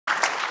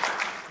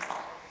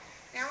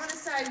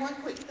say one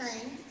quick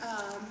thing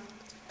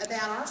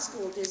about our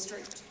school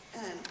district.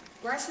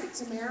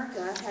 Grassroots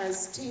America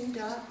has teamed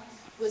up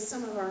with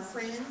some of our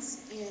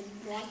friends in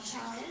North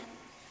Tyler,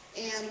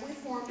 and we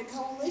formed a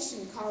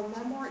coalition called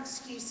No More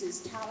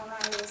Excuses Tyler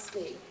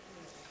ISD,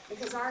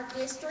 because our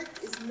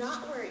district is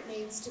not where it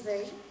needs to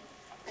be.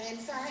 In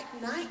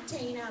fact,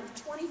 19 out of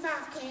 25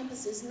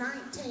 campuses,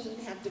 19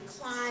 have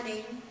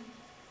declining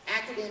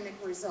academic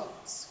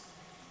results.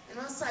 And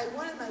I'll say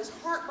one of the most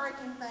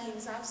heartbreaking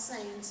things I've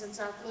seen since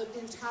I've lived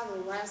in Tyler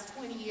the last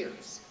 20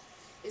 years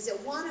is that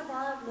one of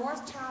our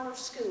North Tyler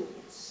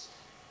schools,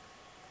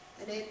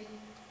 and in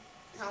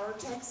Tyler,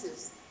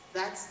 Texas,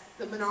 that's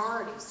the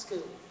minority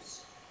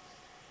schools.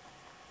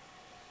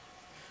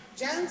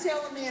 Jones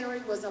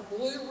Elementary was a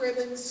blue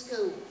ribbon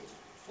school.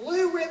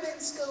 Blue ribbon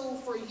school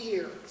for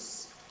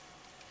years.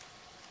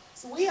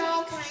 So we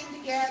all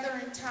came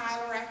together in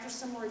Tyler after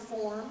some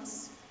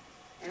reforms,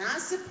 and I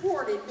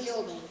supported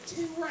building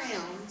 2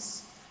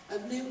 rounds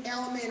of new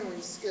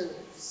elementary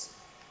schools.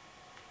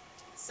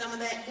 Some of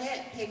that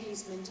debt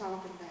Peggy's been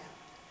talking about.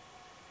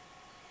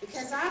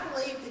 Because I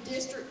believe the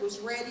district was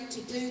ready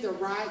to do the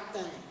right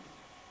thing.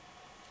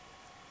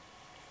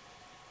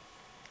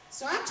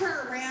 So I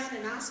turn around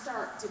and I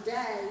start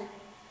today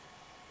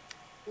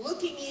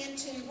looking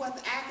into what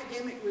the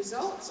academic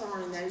results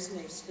are in those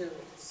new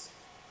schools.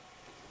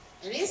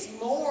 And it's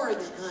more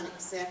than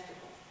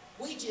unacceptable.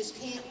 We just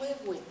can't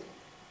live with it.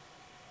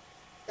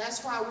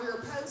 That's why we're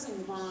opposing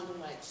the bond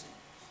election.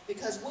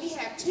 Because we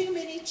have too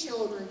many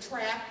children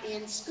trapped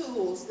in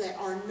schools that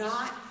are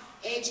not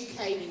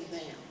educating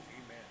them.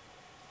 Amen.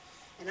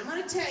 And I'm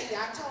going to tell you,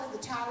 I told the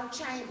Tyler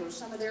Chamber,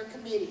 some of their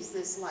committees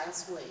this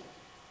last week,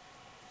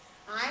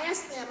 I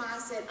asked them, I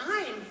said,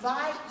 I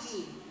invite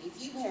you,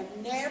 if you have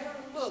never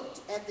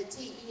looked at the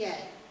TEA,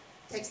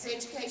 Texas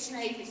Education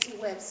Agency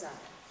website,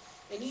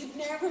 and you've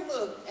never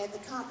looked at the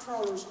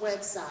comptroller's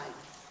website,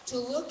 to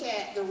look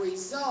at the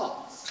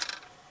results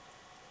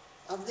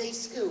of these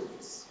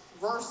schools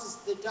versus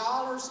the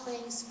dollars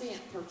being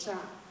spent per child.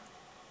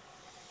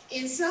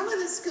 In some of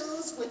the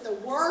schools with the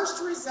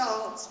worst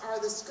results are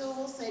the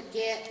schools that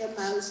get the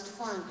most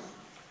funding.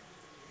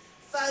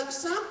 Folks,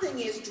 something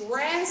is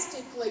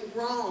drastically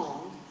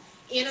wrong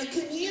in a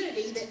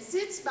community that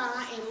sits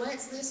by and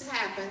lets this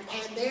happen,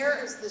 and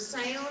there is the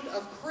sound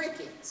of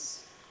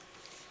crickets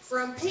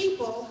from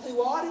people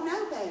who ought to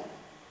know better.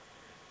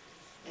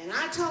 And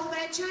I told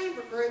that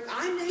chamber group,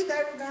 I knew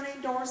they were going to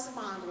endorse the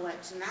bond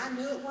election. I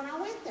knew it when I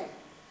went there.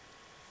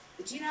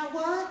 But you know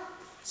what?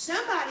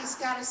 Somebody's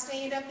got to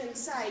stand up and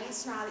say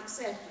it's not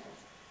acceptable.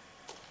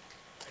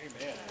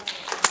 Amen.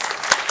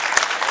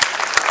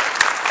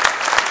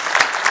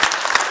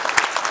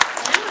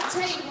 And I'm going to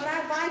tell you what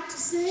I'd like to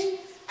see.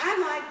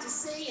 I'd like to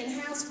see in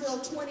House Bill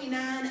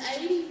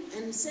 2980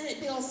 and Senate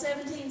Bill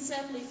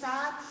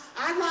 1775,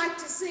 I'd like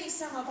to see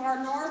some of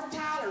our North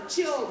Tyler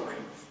children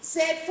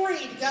set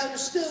free to go to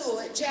school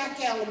at Jack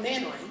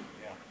Elementary.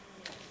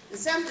 And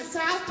some of the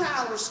South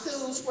Tyler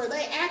schools where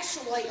they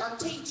actually are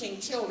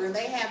teaching children.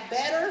 They have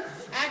better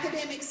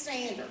academic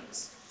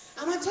standards.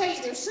 I'm going to tell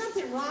you, there's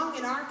something wrong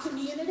in our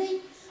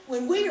community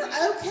when we are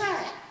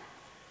okay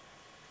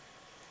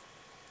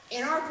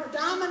in our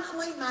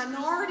predominantly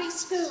minority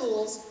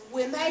schools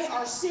when they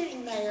are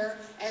sitting there,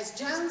 as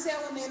Jones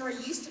Elementary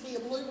used to be a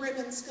blue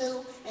ribbon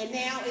school, and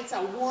now it's a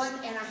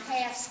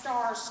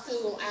 1.5-star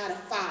school out of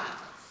 5.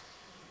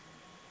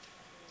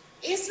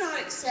 It's not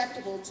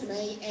acceptable to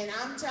me, and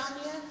I'm telling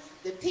you,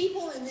 the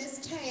people in this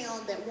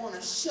town that want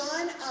to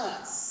shun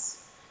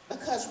us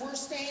because we're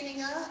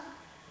standing up,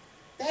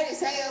 that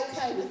is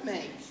A-okay with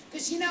me.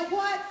 Because you know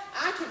what?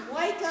 I can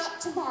wake up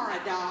tomorrow,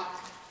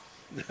 Doc,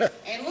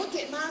 and look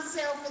at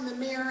myself in the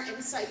mirror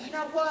and say, you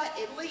know what?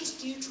 At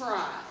least you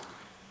tried.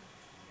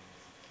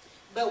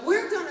 But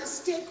we're going to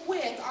stick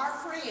with our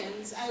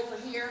friends over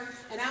here,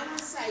 and I want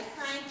to say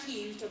thank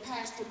you to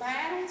Pastor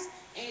Battles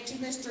and to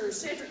Mr.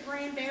 Cedric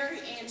Granberry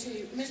and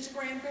to Mr.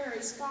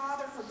 Granberry's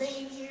father for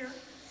being here,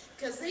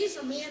 because these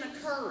are men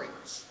of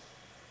courage.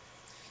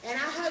 And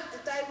I hope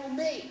that they will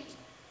meet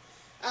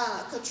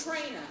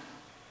Katrina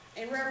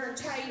and Reverend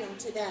Tatum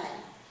today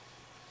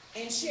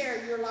and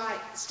share your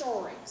life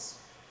stories.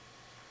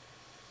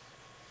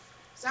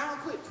 So I'm going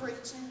to quit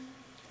preaching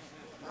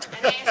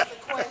and ask the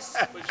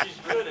question. But she's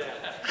good at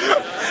it.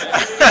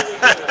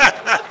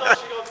 I thought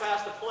she was going to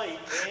pass the plate.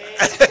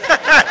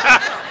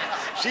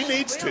 She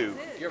needs to.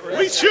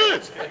 We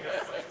should.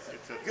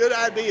 Good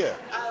idea.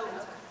 Oh,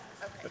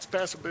 okay. Let's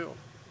pass a bill.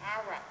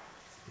 All right.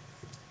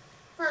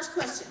 First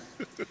question.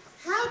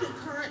 How do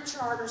current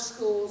charter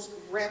schools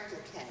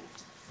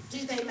replicate? Do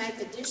they make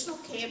additional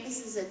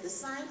campuses at the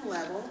same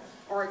level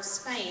or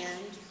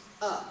expand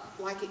up,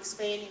 like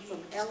expanding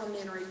from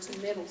elementary to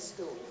middle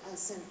school,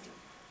 Senator?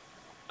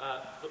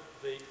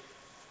 The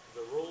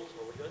rules,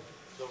 are we good?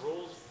 The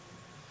rules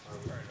are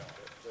there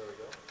we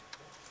go.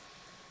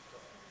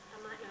 I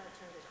might not have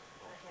turned it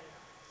on. I had it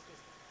on.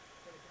 Excuse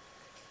me.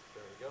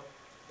 There we go.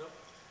 Nope.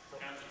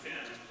 Count to 10.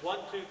 1,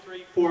 2,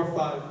 3, 4,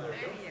 5. There we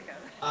There go. you go.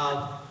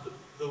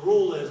 The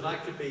rule is, and I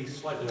could be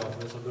slightly off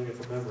this, I'm doing it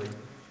from memory,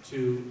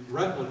 to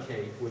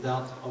replicate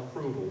without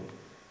approval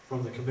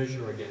from the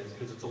commissioner again,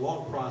 because it's a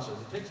long process.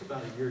 It takes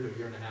about a year to a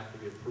year and a half to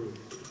be approved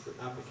for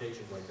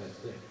applications like that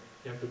thing.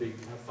 You have to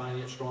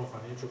have strong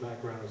financial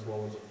background as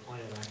well as a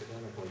plan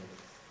academically.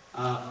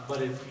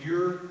 But if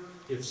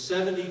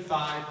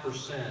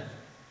 75%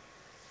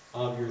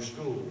 of your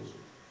schools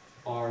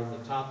are in the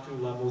top 2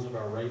 levels of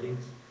our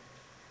ratings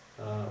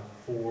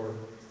for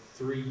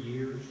 3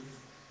 years,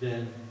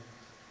 then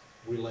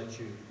we let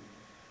you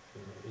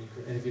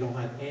and if you don't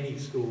have any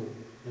school,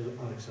 it's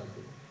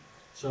unacceptable.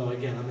 So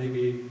again, I may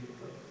be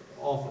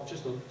off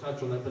just a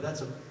touch on that, but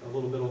that's a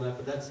little bit on that,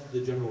 but that's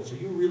the general. So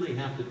you really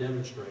have to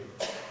demonstrate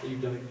that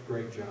you've done a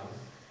great job.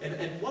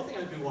 And one thing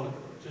I do want to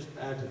just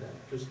add to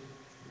that, because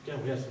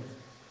again, we have some,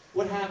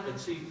 what happened,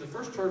 see, the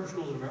first charter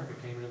schools in America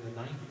came in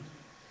the 90s.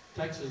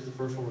 Texas, the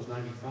first one was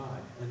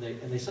 95, and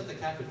they set the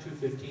cap at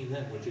 215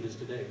 then, which it is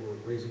today. We're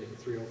raising it to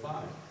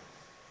 305.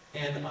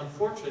 And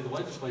unfortunately, the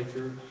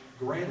legislature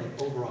granted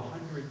over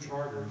 100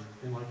 charters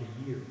in like a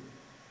year.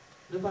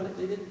 They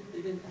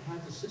didn't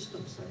have the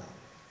system set up.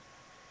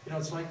 You know,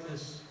 it's like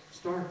this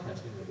STAR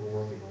testing that we're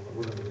working on that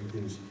we're going to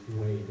reduce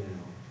way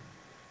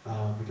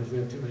down because we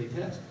have too many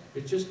tests.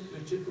 It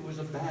was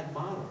a bad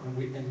model,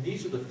 and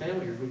these are the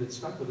failures. We've been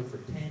stuck with it for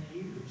 10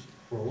 years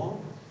or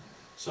longer.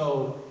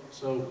 So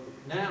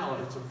now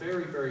it's a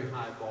very, very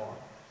high bar.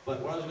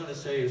 But what I was going to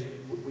say is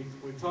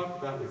we talked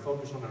about, we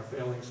focused on our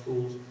failing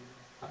schools.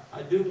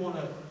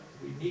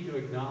 We need to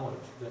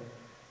acknowledge that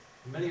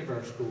many of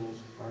our schools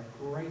are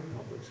great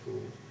public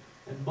schools,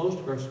 and most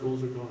of our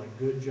schools are doing a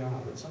good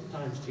job. And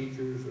sometimes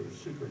teachers or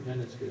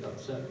superintendents get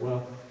upset.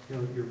 Well, you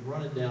know, you're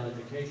running down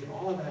education.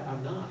 All of that,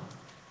 I'm not.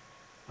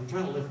 I'm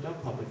trying to lift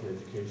up public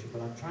education,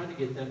 but I'm trying to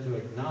get them to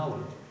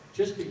acknowledge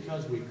just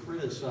because we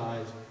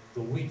criticize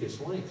the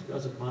weakest links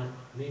doesn't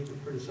mean we're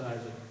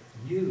criticizing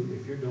you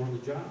if you're doing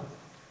the job.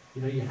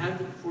 You know, you have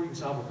to, before you can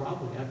solve a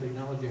problem, you have to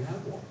acknowledge you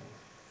have one.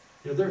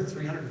 You know, there are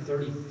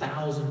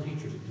 330,000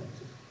 teachers in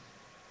Texas.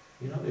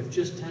 You know, if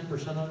just 10%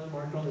 of them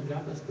aren't on the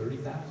job, that's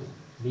 30,000.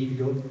 Need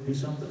to go do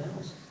something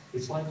else.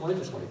 It's like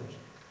legislators.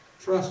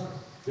 Trust me,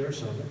 there are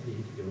some that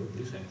need to go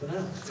do something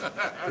else.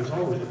 There's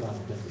always about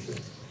 10%.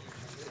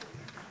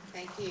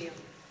 Thank you.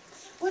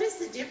 What is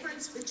the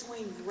difference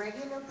between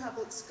regular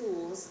public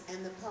schools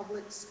and the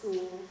public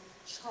school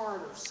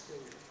charter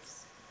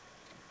schools?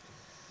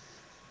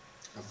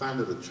 I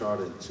founded a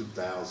charter in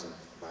 2000.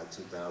 By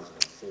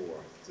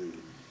 2004, through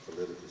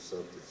political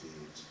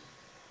subterfuge,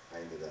 I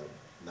ended up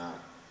not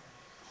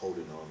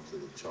holding on to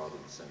the charter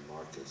in San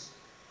Marcos.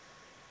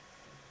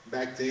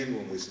 Back then,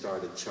 when we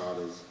started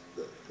charters,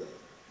 the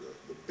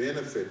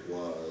benefit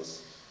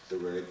was the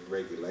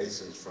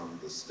regulations from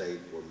the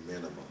state were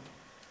minimum.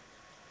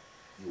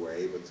 You were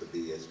able to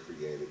be as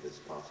creative as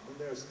possible.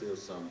 There are still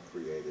some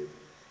creative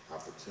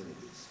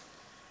opportunities.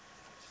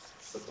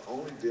 But the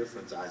only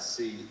difference I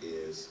see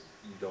is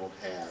you don't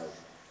have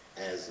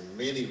as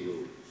many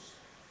rules.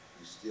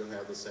 You still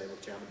have the same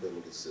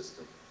accountability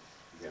system.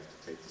 You have to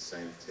take the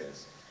same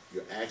test.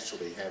 You're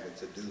actually having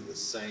to do the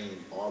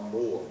same or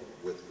more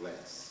with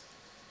less.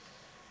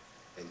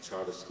 And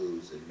charter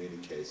schools, in many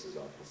cases,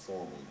 are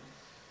performing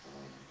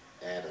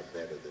at or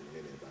better than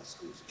many of our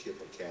schools.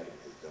 KIPP Academy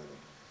has done a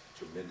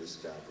tremendous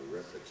job of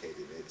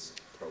replicating its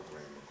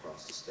program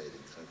across the state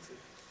and country.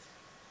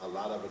 A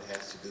lot of it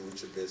has to do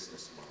with your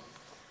business model.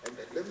 And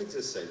let me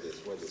just say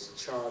this, whether it's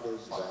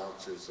charters,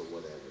 vouchers, or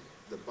whatever,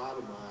 the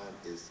bottom line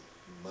is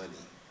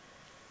money.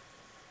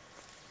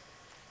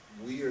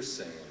 We are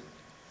saying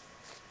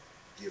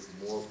give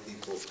more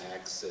people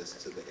access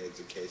to the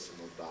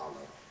educational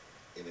dollar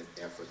in an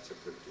effort to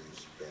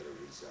produce better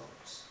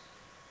results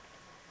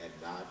and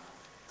not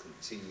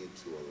continue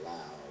to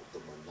allow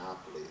the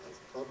monopoly of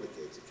public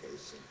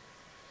education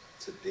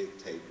to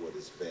dictate what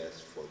is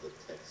best for the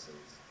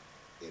Texans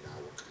in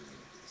our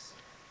communities.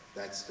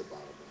 That's the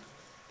bottom line.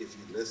 If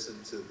you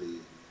listen to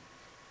the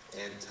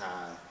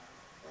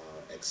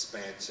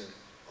anti-expansion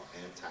or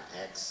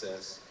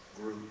anti-access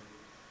group,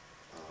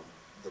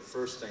 the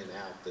first thing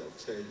out they'll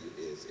tell you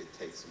is it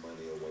takes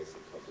money away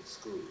from public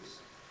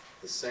schools.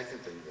 The second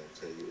thing they'll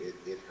tell you,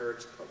 it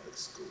hurts public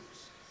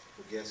schools.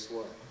 Well, guess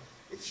what?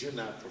 If you're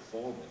not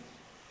performing,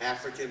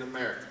 African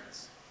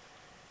Americans,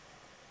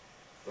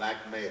 black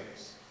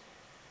males,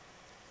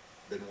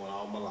 been one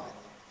all my life.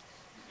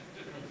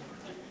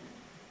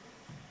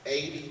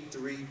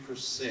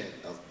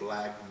 83% of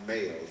black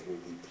males will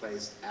be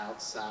placed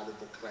outside of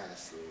the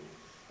classroom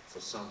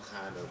for some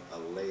kind of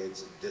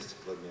alleged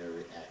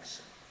disciplinary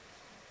action.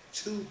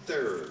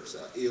 2/3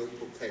 are ill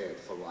prepared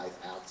for life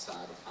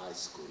outside of high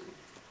school,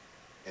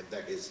 and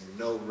there is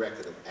no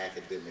record of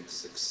academic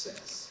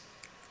success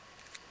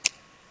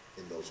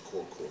in those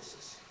core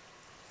courses.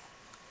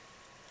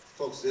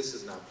 Folks, this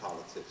is not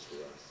politics for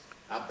us.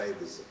 Our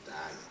babies are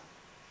dying.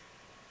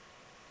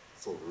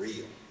 For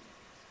real.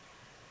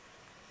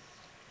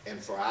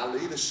 And for our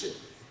leadership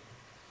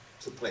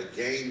to play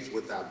games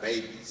with our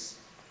babies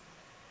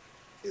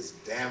is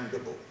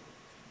damnable.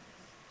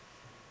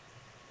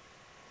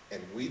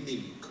 And we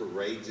need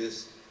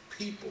courageous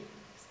people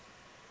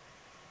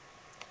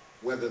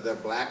whether they're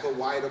black or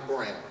white or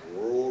brown,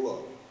 rural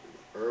or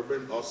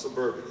urban or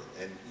suburban.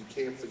 And you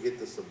can't forget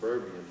the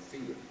suburban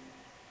fear.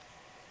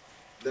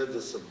 There's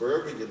a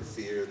suburban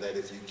fear that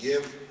if you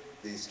give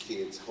these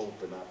kids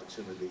hope and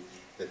opportunity,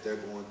 that they're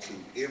going to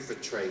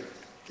infiltrate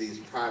these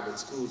private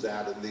schools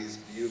out in these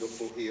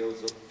beautiful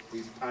hills, of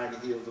these piney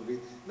hills of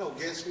no,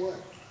 guess what?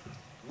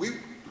 We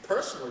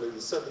personally,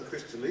 the Southern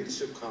Christian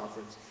Leadership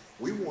Conference,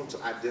 we want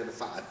to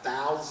identify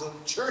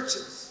 1,000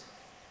 churches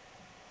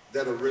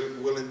that are really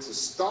willing to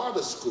start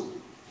a school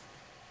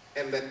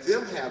and let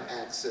them have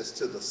access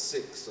to the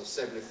 $600 or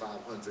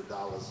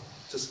 $7,500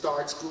 to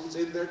start schools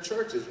in their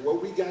churches, where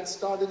we got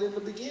started in the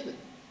beginning,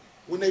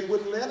 when they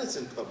wouldn't let us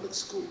in public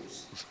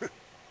schools.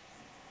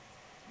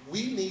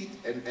 We need,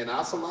 and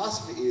our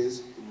philosophy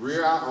is,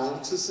 rear our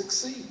own to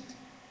succeed.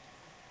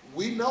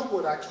 We know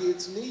what our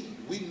kids need.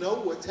 We know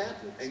what's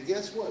happening. And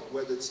guess what?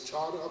 Whether it's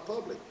charter or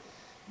public,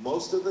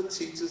 most of the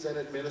teachers and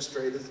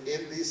administrators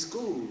in these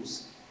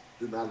schools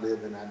do not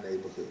live in our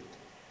neighborhood.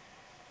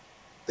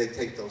 They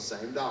take those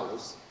same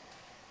dollars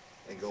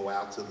and go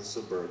out to the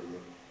suburban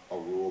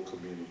or rural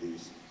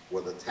communities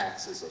where the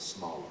taxes are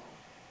smaller.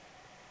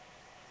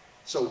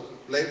 So,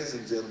 ladies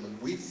and gentlemen,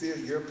 we feel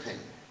your pain.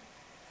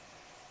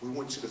 We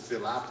want you to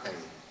feel our pain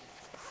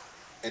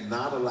and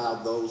not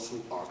allow those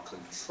who are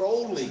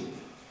controlling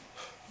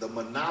the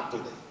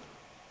monopoly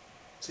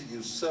to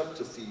use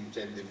subterfuge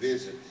and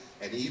division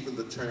and even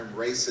the term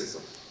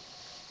racism.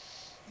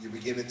 You're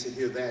beginning to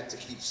hear that to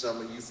keep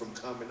some of you from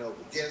coming over.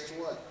 Guess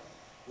what?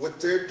 What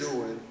they're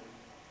doing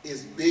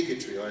is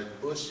bigotry, or as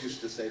Bush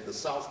used to say, the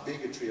soft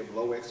bigotry of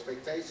low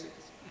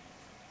expectations,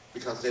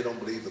 because they don't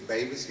believe the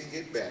babies can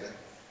get better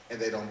and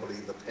they don't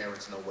believe the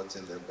parents know what's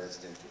in their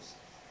best interest.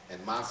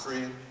 And my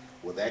friend,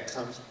 where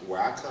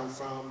I come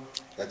from,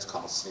 that's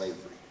called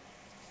slavery.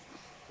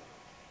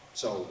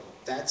 So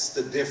that's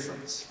the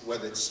difference,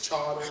 whether it's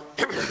charter,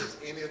 whether it's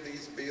any of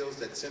these bills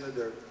that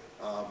Senator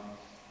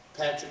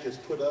Patrick has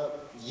put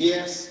up.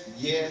 Yes,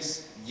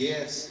 yes,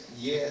 yes,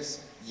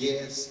 yes,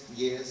 yes,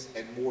 yes,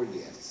 and more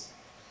yes.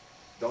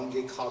 Don't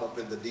get caught up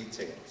in the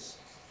details.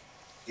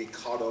 Get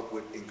caught up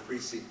with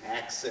increasing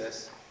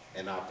access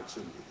and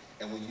opportunity.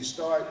 And when you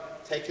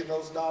start taking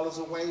those dollars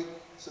away,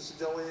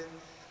 Sister Joanne,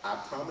 I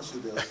promise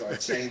you they'll start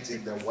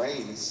changing their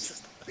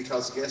ways,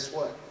 because guess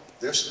what?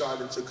 They're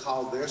starting to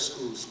call their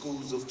schools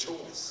schools of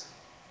choice.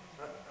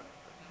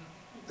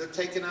 They're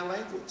taking our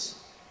language,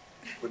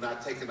 but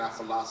not taking our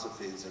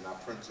philosophies and our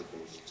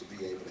principles to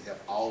be able to help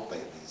all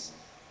babies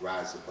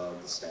rise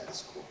above the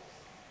status quo.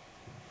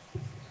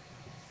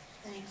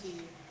 Thank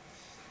you.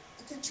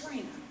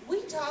 Katrina,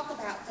 we talk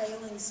about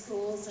failing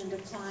schools and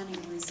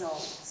declining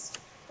results.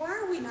 Why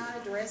are we not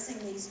addressing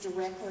these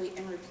directly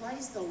and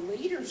replace the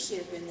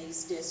leadership in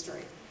these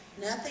districts?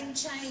 Nothing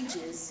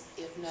changes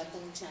if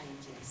nothing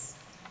changes.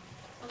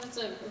 Well, that's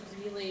a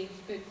really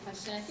good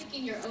question. I think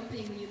in your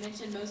opening you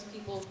mentioned most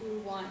people who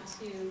want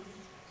to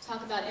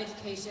talk about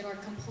education, or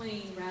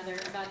complain rather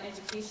about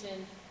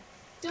education,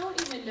 don't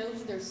even know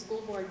who their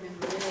school board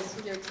member is,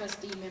 who their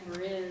trustee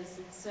member is.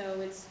 And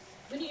so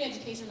we need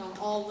education on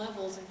all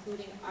levels,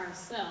 including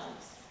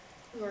ourselves,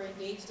 who are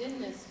engaged in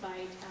this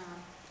fight.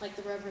 Like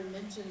the Reverend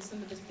mentioned,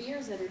 some of the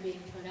fears that are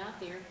being put out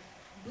there.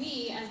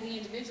 We, as the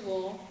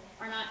individual,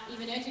 are not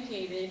even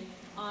educated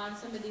on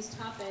some of these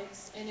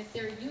topics, and if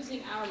they're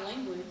using our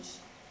language,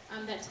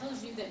 that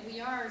tells you that we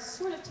are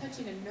sort of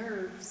touching a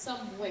nerve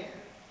somewhere.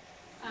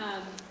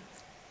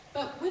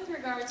 But with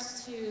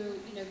regards to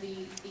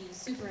the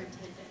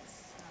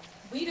superintendents,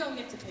 we don't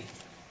get to pick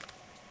them.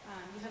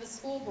 You have a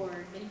school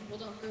board. Many people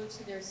don't go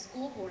to their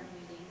school board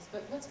meetings,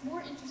 but what's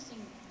more interesting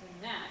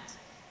than that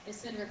is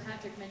Senator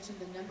Patrick mentioned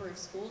the number of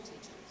school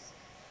teachers.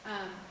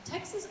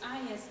 Texas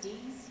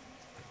ISDs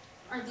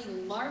are the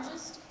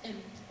largest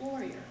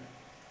employer,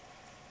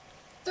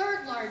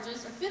 third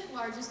largest or fifth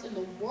largest in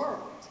the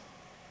world.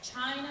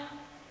 China,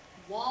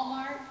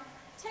 Walmart,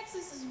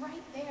 Texas is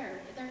right there.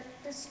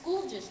 Their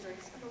school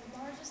districts are the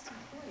largest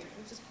employer,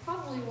 which is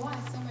probably why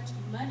so much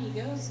money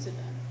goes to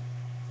them.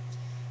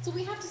 So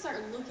we have to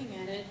start looking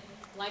at it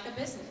like a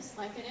business,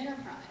 like an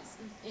enterprise,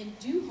 and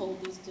do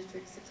hold these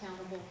districts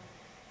accountable.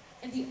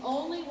 And the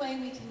only way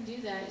we can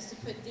do that is to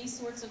put these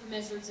sorts of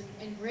measures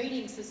and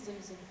grading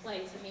systems in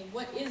place. I mean,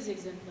 what is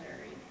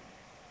exemplary?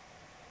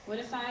 What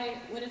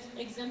if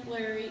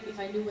exemplary, if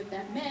I knew what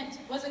that meant,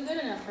 wasn't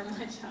good enough for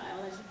my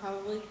child? I should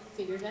probably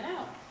figure that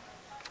out.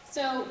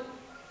 So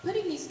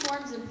putting these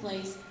forms in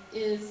place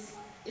is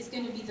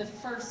going to be the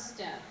first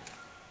step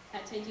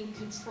at taking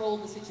control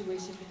of the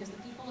situation, because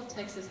the people of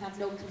Texas have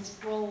no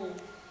control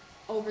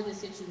over the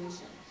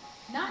situation.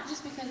 Not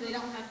just because they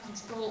don't have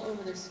control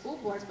over their school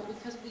boards, but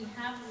because we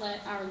have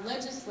let our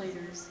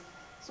legislators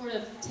sort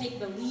of take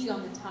the lead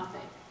on the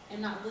topic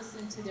and not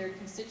listen to their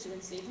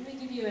constituency. Let me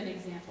give you an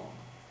example.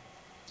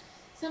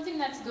 Something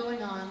that's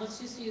going on, let's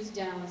just use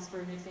Dallas for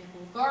an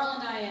example.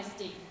 Garland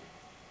ISD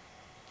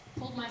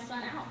pulled my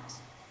son out.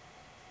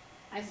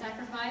 I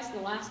sacrificed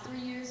the last 3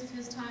 years of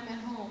his time at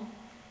home,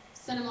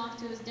 sent him off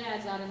to his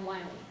dad's out in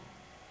Wiley,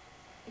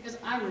 because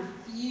I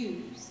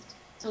refused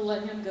to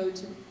let him go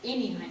to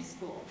any high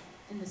school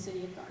in the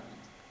city of Garland.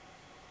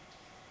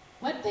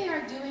 What they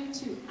are doing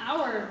to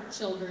our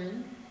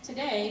children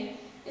today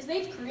is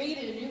they've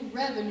created a new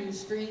revenue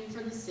stream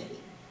for the city.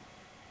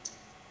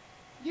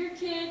 Your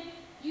kid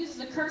uses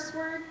a curse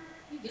word,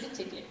 you get a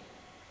ticket.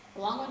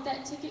 Along with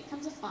that ticket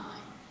comes a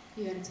fine.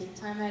 You gotta take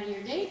time out of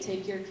your day,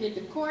 take your kid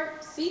to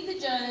court, see the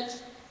judge,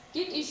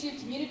 get issued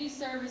community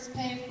service,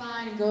 pay a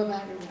fine, and go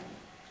about your way.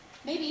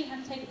 Maybe you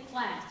have to take a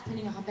class,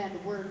 depending on how bad the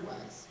word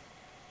was.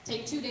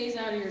 Take 2 days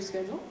out of your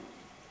schedule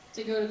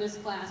to go to this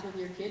class with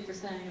your kid for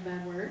saying a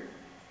bad word.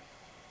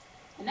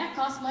 And that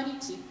costs money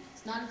too.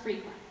 It's not a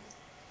free class.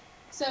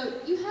 So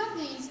you have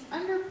these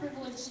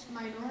underprivileged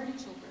minority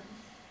children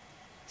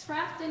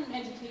trapped in an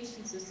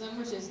education system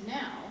which is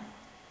now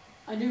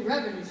a new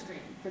revenue stream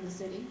for the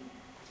city.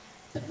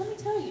 But let me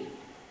tell you,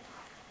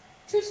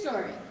 true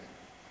story,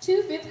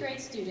 2 5th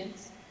grade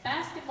students,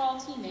 basketball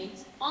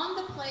teammates, on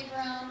the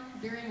playground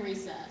during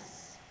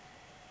recess,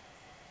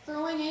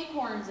 throwing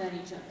acorns at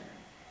each other.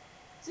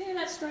 Does any of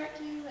that strike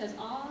you as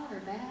odd or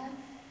bad?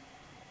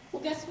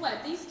 Well, guess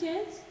what? These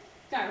kids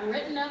got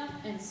written up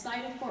and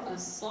cited for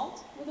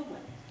assault with a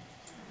whip.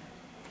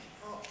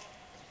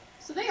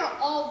 So they are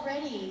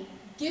already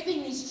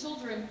giving these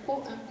children,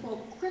 quote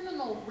unquote,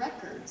 criminal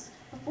records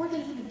before they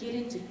even get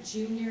into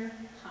junior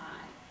high.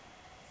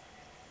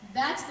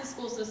 That's the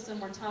school system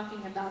we're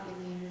talking about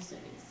in the inner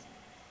cities.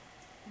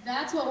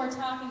 That's what we're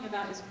talking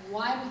about, is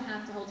why we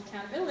have to hold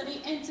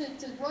accountability. And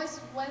to Royce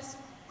West's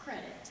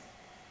credit,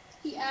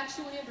 he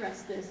actually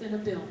addressed this in a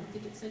bill. I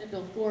think it's Senate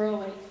Bill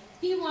 408.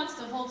 He wants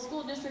to hold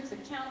school districts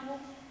accountable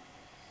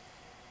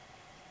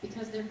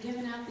because they're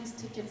giving out these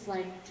tickets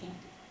like candy.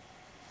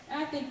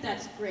 And I think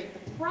that's great.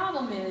 The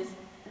problem is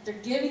that they're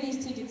giving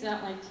these tickets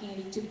out like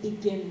candy to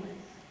begin with.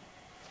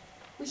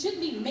 We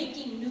shouldn't be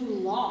making new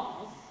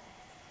laws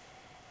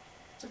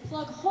to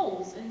plug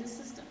holes in the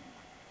system.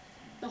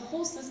 The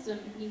whole system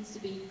needs to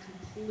be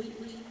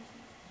completely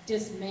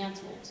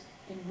dismantled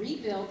and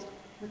rebuilt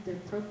with the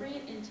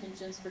appropriate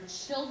intentions for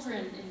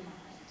children in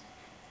mind.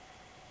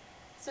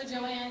 So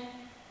Joanne,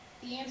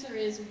 the answer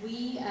is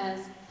we as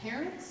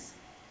parents,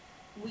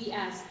 we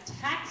as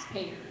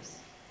taxpayers,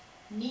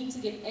 need to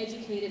get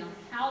educated on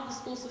how the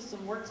school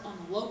system works on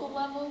the local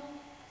level,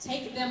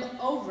 take them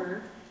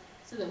over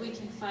so that we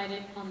can fight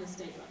it on the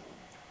state level.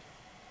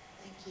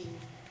 Thank you.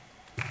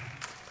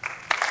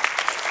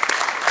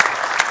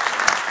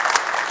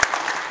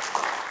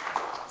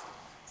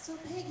 So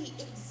Peggy,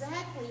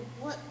 exactly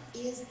what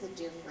is the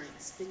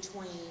difference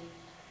between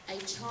a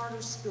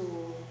charter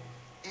school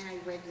and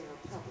a regular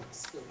public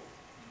school?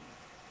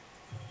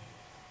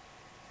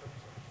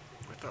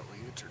 I thought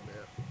we answered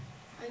that.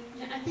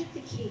 I think the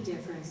key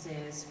difference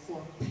is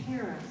for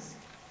parents,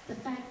 the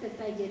fact that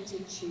they get to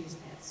choose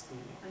that school.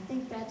 I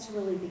think that's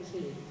really the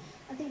key.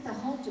 I think the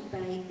whole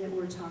debate that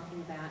we're talking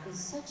about is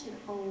such an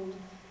old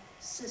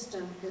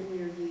system that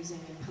we are using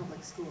in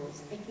public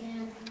schools.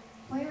 Again,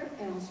 where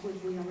else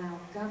would we allow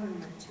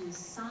government to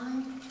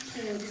assign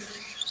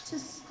kids to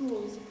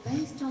schools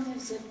based on their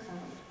zip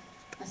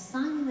code,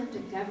 assigning them to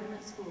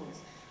government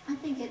schools? I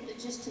think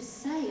just to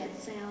say it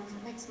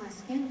makes my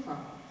skin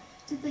crawl.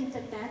 To think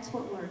that that's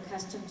what we're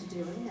accustomed to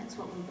doing, that's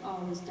what we've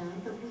always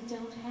done, but we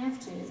don't have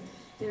to.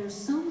 There are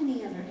so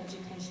many other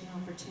education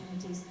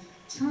opportunities,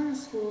 charter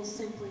schools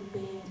simply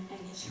being a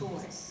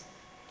choice,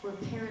 where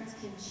parents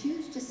can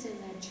choose to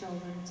send their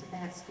children to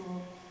that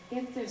school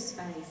if there's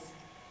space.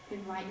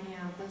 And right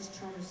now, those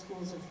charter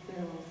schools are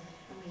filled,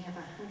 and we have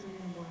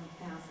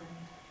 101,000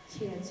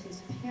 kids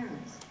whose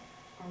parents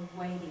are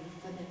waiting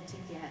for them to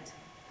get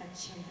a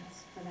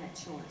chance for that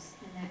choice,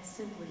 and that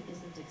simply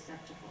isn't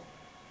acceptable.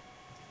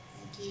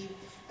 Thank you.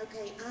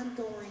 Okay, I'm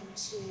going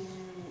to,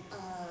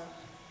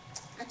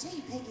 I tell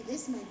you, Peggy,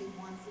 this may be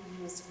one for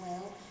you as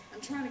well.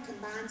 I'm trying to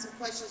combine some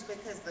questions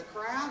because the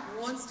crowd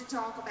wants to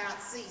talk about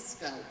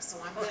CSCOPE,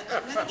 so I'm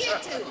gonna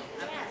get to them.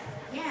 Yes,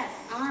 yes.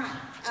 All right,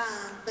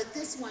 but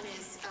this one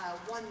is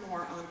one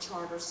more on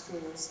charter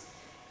schools.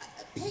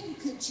 Peggy,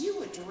 could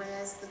you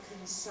address the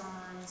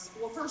concerns?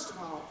 Well, first of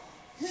all,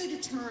 who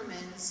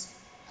determines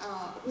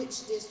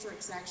which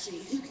districts actually,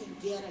 who can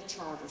get a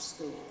charter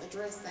school?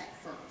 Address that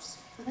first.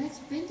 Well, that's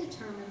been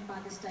determined by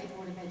the State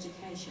Board of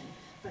Education,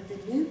 but the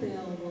new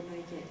bill will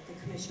make it the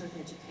Commissioner of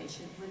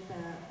Education, with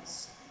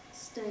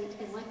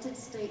the elected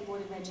State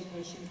Board of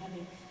Education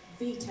having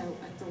veto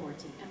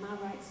authority. Am I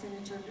right,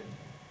 Senator?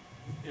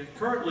 And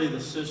currently,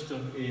 the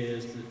system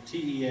is the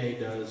TEA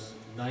does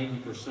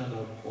 90%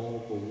 of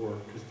all the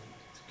work,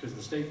 because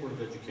the State Board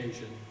of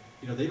Education,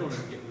 they don't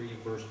even get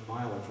reimbursed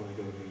mileage when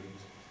they go to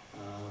meetings.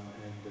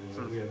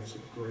 We have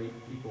some great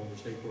people in the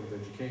State Board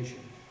of Education.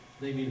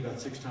 They meet about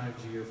 6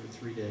 times a year for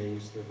 3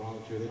 days. They're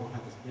volunteer. They don't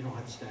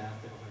have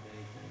staff. They don't have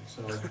anything.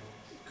 So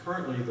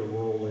currently, the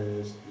role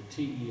is the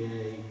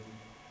TEA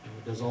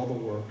does all the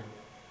work,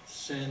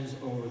 sends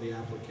over the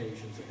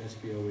applications to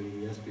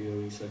SBOE. The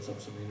SBOE sets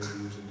up some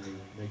interviews, and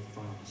they make the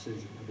final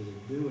decision. Under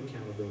the new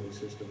accountability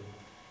system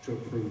to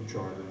approve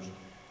charters,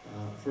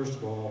 First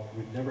of all,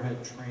 we've never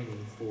had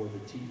training for the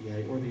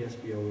TEA or the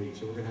SBOE,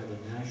 so we're going to have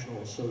the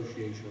National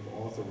Association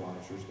of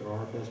Authorizers. There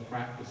are best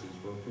practices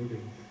for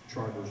approving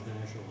charters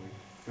nationally.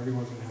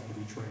 Everyone's going to have to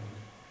be trained.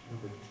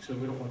 So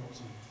we don't want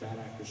some bad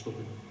actors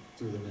slipping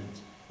through the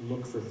nets.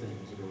 Look for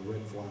things that are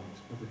red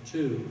flags. Number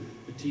two,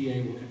 the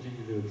TA will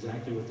continue to do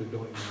exactly what they're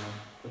doing now,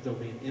 but there'll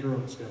be an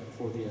interim step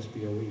before the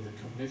SBOE. The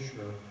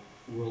commissioner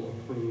will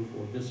approve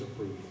or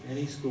disapprove.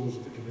 Any schools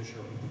that the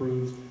commissioner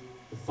approves,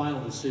 the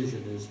final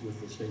decision is with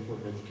the State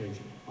Board of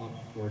Education, up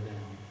or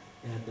down.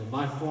 And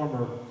my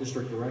former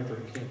district director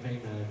and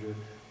campaign manager,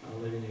 a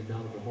lady named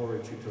Donna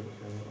Behorich, who took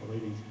a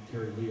lady,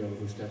 Terry Leo,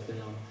 who stepped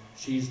down,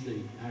 she's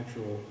the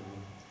actual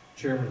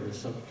chairman of the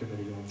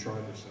subcommittee on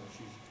charter, so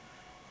she's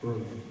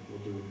brilliant, will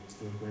do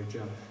a great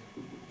job.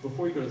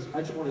 Before you go,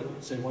 I just want to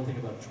say one thing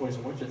about choice.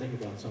 I want you to think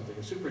about something.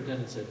 The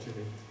superintendent said to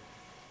me,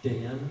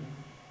 Dan,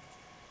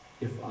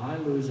 if I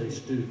lose a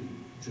student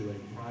to a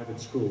private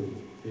school,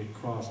 it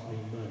costs me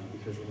money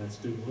because when that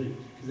student leaves,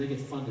 because they get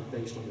funded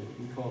based on what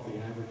we call the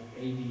average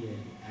ADA,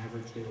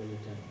 average daily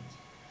attendance.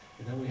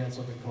 And then we have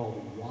something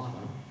called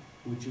WANA,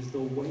 which is the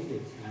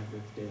weighted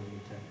average daily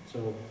attendance.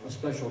 So a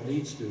special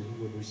needs student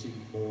would receive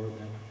more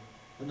than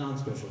a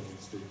non-special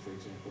needs student, for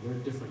example. There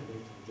are different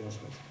weights and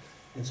adjustments.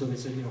 And so they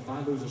said, you know, if I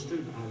lose a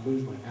student, I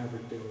lose my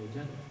average daily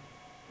attendance.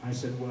 I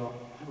said, well,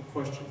 I have a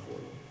question for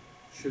you.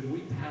 Should we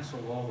pass a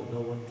law that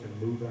no one can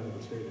move out of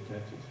the state of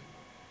Texas?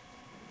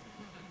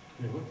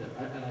 And they looked at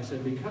it, and I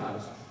said,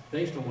 because,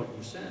 based on what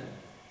you said,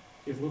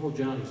 if little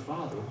Johnny's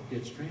father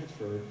gets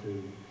transferred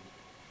to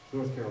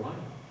North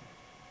Carolina,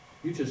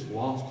 you just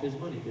lost his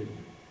money, didn't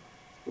you?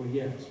 Well,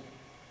 yes.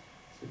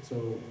 I said,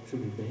 so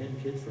should we ban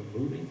kids from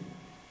moving?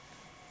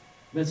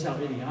 That's how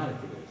idiotic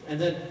it is.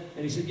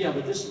 And he said, yeah,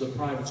 but this is a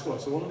private school.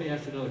 So, well, let me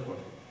ask you another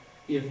question.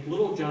 If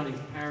little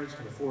Johnny's parents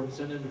can afford to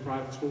send him to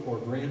private school, or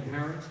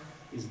grandparents,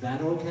 is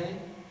that okay?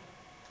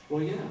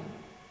 Well, yeah.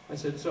 I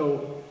said,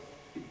 so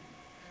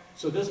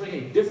it doesn't make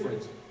any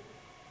difference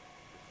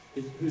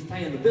who's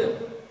paying the bill.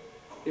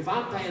 If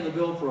I'm paying the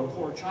bill for a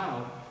poor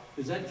child,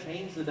 does that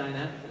change the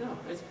dynamic? No.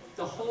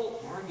 The whole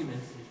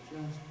argument is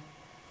just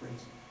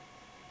crazy.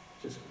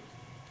 Just crazy.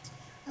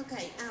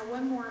 Okay,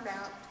 one more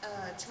about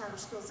charter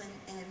schools,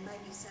 and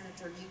maybe,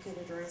 Senator, you could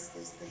address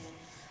this then.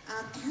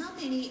 How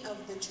many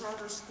of the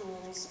charter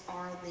schools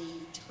are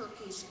the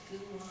Turkish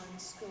Gulen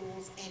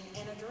schools,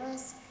 and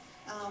address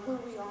where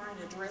we are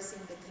in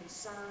addressing the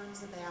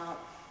concerns about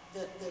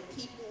the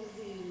people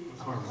who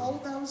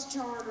hold those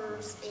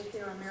charters, if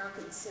they're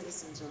American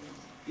citizens or not?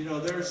 You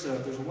know, there's a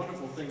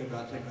wonderful thing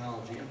about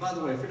technology. And by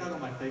the way, if you're not on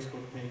my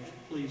Facebook page,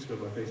 please go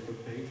to my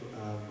Facebook page.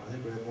 I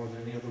think we have more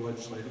than any other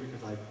legislator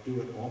because I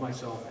do it all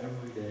myself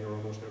every day or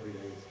almost every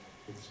day.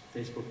 It's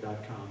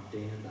facebook.com,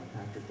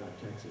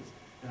 dan.patrick.texas.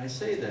 And I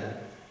say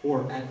that,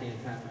 or at Dan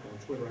Patrick on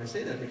Twitter, I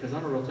say that because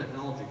I'm a real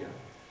technology guy.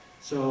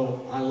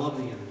 So I love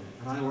the internet,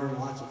 and I learn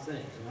lots of things,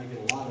 and I get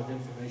a lot of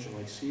information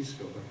like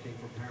CSCOPE that came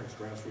from parents,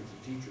 grassroots,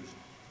 and teachers.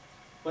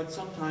 But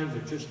sometimes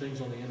there's just things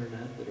on the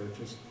internet that are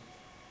just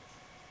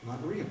not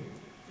real,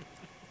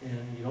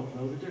 and you don't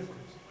know the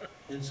difference.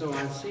 And so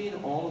I've seen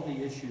all of the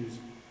issues.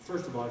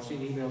 First of all, I've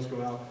seen emails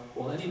go out,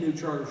 well, any new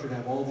charter should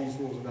have all these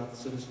rules about the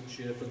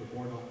citizenship and the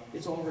board.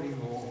 It's already in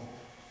the law.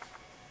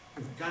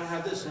 You've got to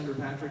have this, Senator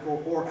Patrick,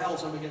 or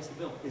else I'm against the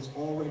bill. It's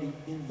already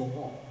in the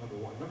law, number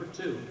one. Number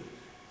two,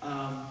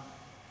 I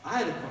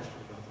had a question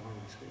about the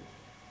Harmony schools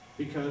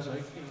because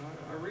I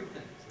read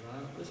things and I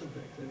listen to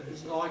things. And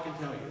this is all I can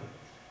tell you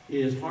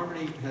is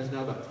Harmony has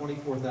now about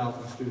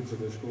 24,000 students in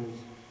their schools.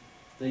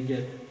 They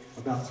get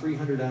about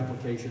 300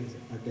 applications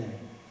a day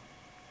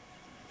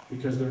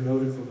because they're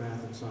noted for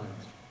math and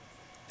science.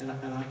 And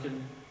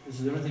this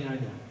is everything I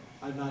know.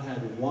 I've not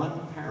had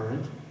one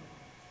parent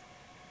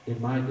in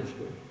my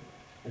district.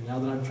 And now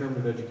that I'm chairman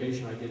of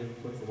education, I get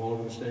input from all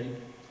over the state.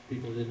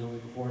 People who didn't know me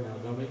before now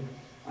know me.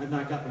 I've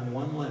not gotten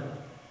one letter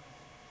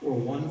or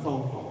one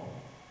phone call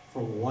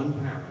from one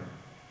parent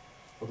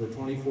of the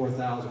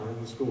 24,000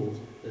 in the schools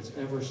that's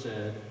ever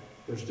said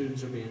their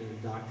students are being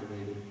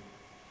indoctrinated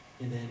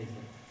into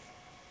anything.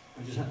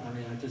 I've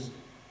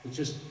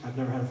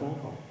never had a phone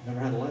call, never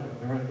had a letter,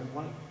 never had a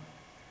complaint.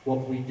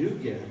 What we do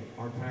get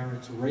are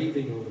parents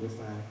raving over the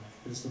fact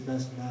that it's the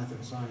best math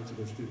and science of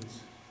their students,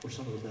 or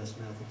some of the best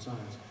math and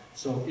science.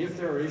 So if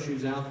there are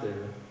issues out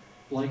there,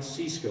 like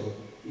CSCOPE,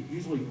 it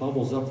usually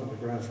bubbles up from the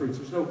grassroots.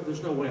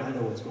 There's no way I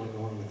know what's going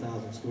on in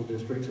 1,000 school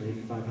districts and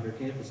 8,500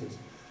 campuses.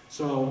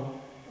 So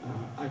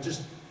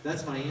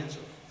that's my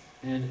answer.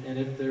 And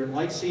if they're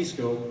like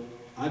CSCOPE,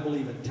 I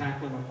believe in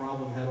tackling a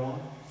problem head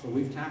on. So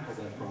we've tackled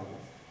that problem.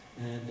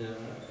 And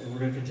we're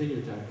going to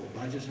continue to tackle it.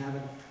 But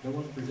no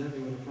one's presented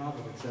me with a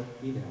problem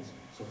except emails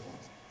so far.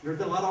 There have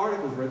been a lot of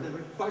articles written,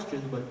 there are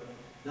questions, but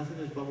nothing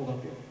has bubbled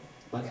up yet.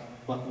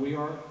 But we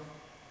are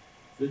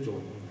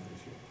vigilant on that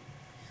issue.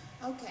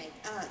 Okay,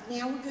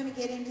 now we're going to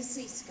get into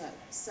CSCOPE.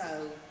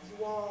 So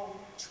you all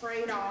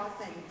trade off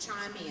and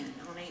chime in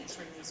on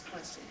answering these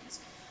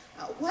questions.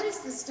 What is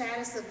the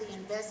status of the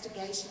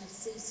investigation of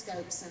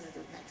CSCOPE,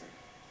 Senator Patrick?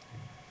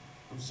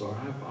 I'm sorry,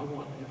 I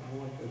want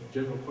a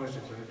general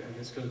question, so I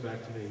guess it comes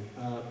back to me.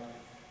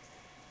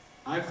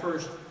 I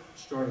first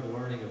started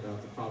learning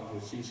about the problem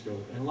with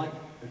CSCOPE, and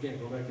again,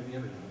 go back to the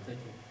internet, I'm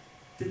thinking,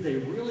 did they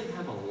really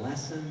have a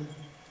lesson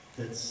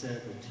that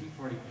said the Tea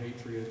Party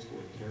patriots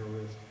were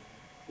terrorists?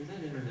 Is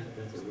that internet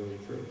myth really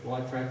true? Well,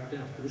 I tracked it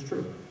down. It was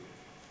true.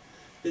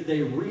 Did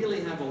they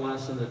really have a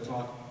lesson that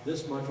taught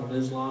this much on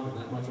Islam and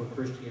that much on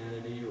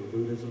Christianity or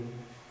Buddhism?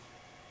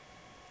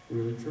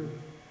 Really true.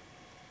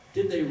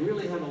 Did they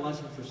really have a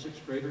lesson for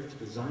sixth graders to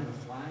design a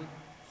flag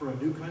for a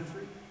new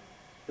country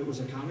that was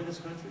a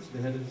communist country, so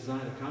they had to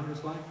design a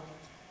communist flag?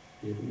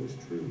 It was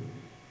true.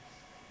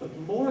 But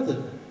more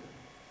than that,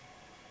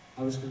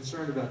 I was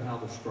concerned about how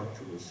the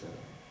structure was set up.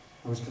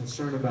 I was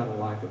concerned about a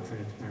lack of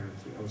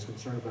transparency. I was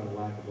concerned about a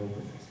lack of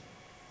openness.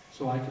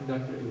 So I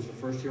conducted, it was the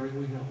first hearing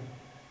we held.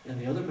 And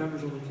the other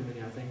members on the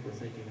committee, I think, were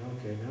thinking,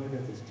 okay, now we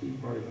got this Tea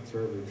Party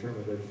conservative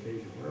chairman of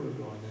education. Where are we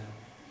going now?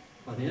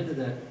 By the end of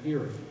that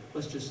hearing,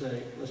 let's just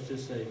say,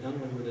 not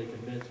only were they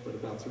convinced, but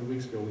about 3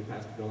 weeks ago, we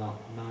passed a bill out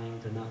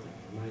 9-0, 9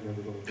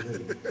 members on the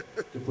committee,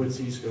 to put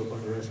CSCOPE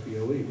under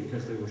SBOE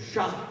because they were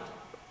shocked.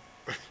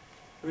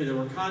 I mean, there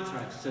were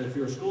contracts that said if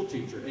you're a school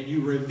teacher and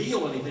you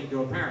reveal anything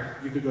to a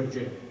parent, you could go to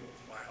jail.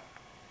 Wow.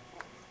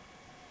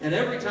 And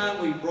every time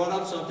we brought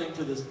up something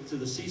to the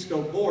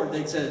CSCOPE board,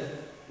 they said,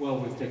 well,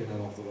 we've taken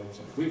that off the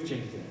website. We've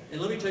changed that.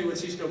 And let me tell you what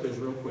CSCOPE is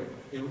real quick.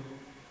 In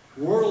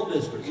rural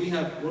districts, we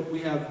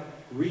have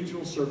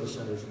regional service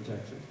centers in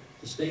Texas.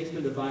 The state's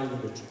been divided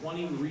into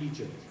 20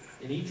 regions,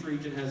 and each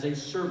region has a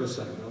service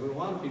center. Now, there are a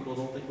lot of people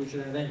who don't think we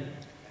should have any.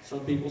 Some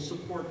people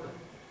support them.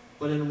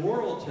 But in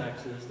rural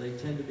Texas, they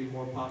tend to be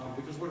more popular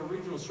because what a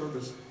regional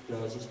service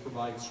does is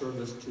provide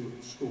service to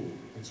school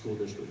and school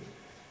districts.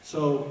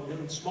 So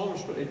in smaller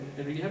schools,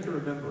 and you have to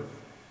remember,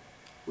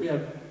 we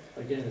have,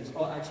 again, it's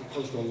actually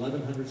close to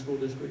 1,100 school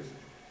districts.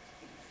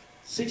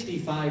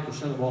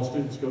 65% of all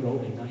students go to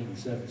only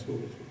 97 school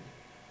districts.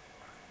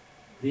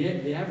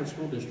 The average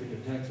school district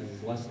in Texas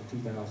is less than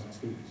 2,000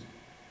 students.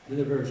 And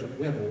they're very small.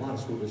 We have a lot of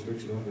school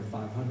districts that are under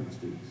 500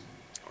 students.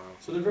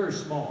 So they're very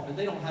small, and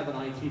they don't have an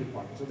IT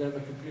department. So if they have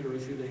a computer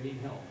issue, they need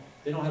help.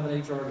 They don't have an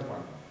HR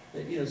department.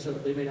 So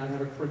they may not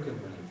have a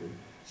curriculum manager.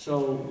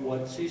 So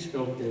what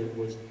CSCOPE did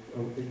was,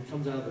 it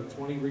comes out of the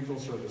 20 regional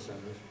service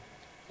centers,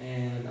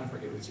 and I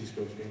forget what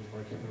CSCOPE stands for,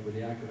 I can't remember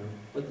the acronym,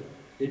 but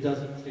it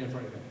doesn't stand for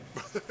anything.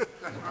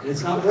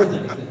 It's not worth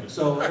anything.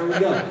 So there we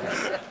go.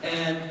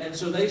 And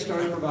so they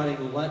started providing,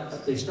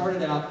 they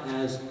started out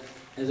as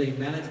a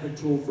management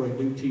tool for a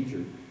new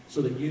teacher,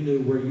 so that you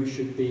knew where you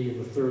should be in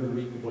the third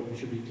week of what you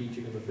should be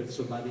teaching in the fifth.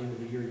 So by the end of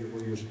the year, you're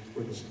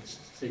where the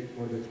State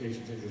Board of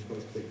Education says you're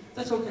supposed to be.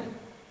 That's okay.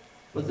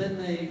 But then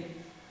they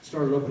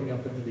started opening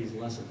up into these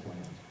lesson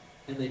plans.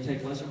 And they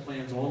take lesson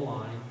plans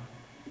online,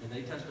 and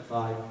they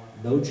testified,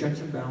 no checks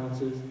and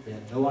balances. They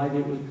had no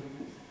idea what.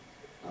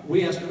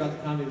 We asked about the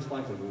communist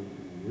flag.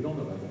 We don't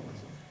know about that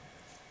lesson.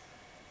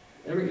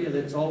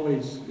 It's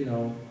always, we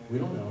don't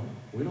know.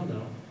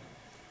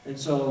 And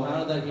so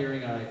out of that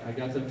hearing, I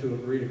got them to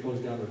agree to close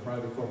down their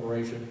private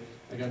corporation.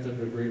 I got them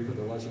to agree to put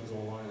their lessons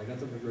online. I got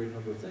them to agree to a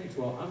number of things.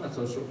 Well, I'm not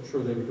so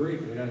sure they've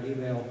agreed. I got an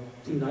email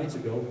 2 nights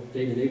ago,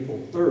 dated April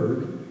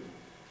 3rd,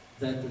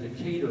 that the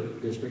Decatur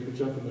district, which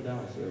is up in the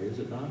Dallas area, is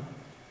it not?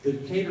 The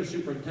Decatur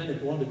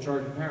superintendent wanted to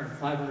charge a parent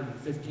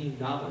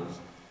 $515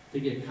 to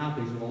get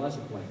copies of the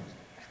lesson plans.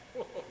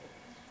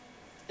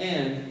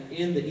 And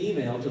in the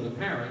email to the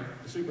parent,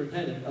 the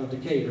superintendent of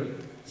Decatur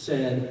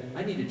said,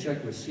 I need to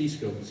check with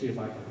CSCOPE and see if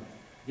I can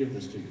give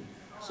this to you.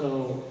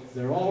 So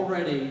they're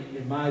already,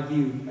 in my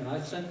view, and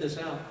I've sent this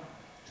out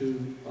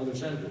to other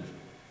senators,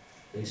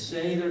 they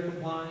say they're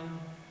complying,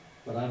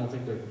 but I don't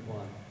think they're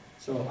complying.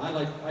 So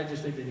I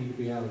just think they need to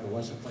be out of the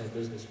lesson plan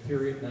business,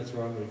 period. That's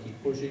where I'm going to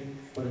keep pushing.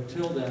 But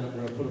until then, we're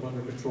going to put them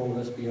under control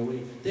of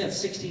SBOE. They have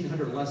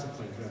 1,600 lesson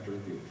plans we have to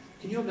review.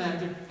 Can you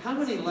imagine? How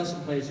many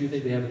lesson plans do you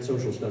think they have in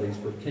social studies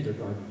for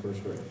kindergarten and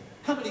first grade?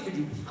 How many could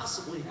you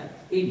possibly have?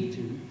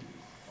 82.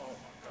 Oh my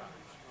gosh.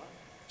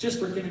 Just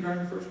for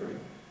kindergarten and first grade.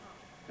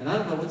 And I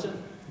don't know what's in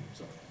it.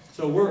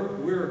 So we're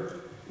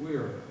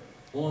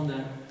on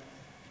that.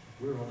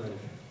 We're on that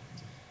issue.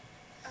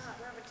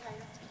 Reverend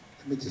Taylor.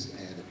 Let me just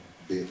add a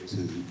bit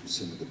to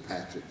Senator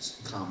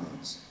Patrick's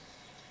comments.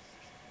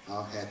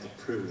 I had the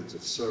privilege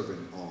of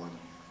serving on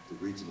the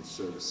Regional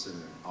Service Center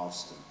in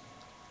Austin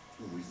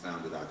when we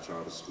founded our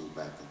charter school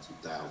back in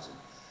 2000.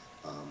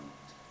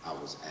 I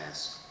was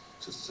asked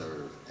to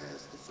serve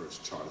as the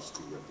first charter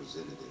school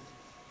representative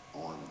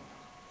on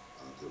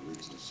the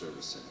Regional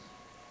Service Center.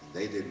 And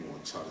they didn't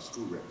want charter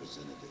school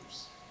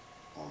representatives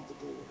on the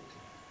board.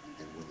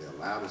 And when they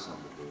allowed us on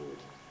the board,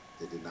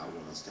 they did not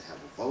want us to have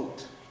a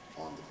vote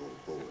on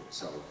the board.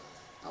 So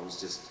I was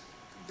just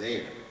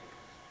there.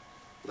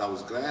 But I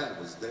was glad I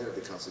was there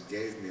because it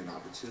gave me an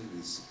opportunity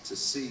to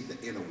see the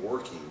inner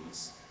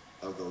workings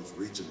of those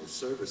regional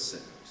service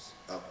centers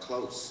up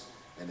close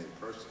and in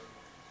person.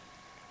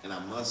 And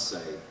I must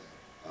say,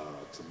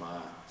 to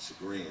my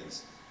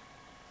chagrins,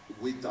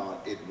 we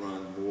thought it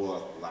run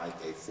more like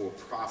a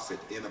for-profit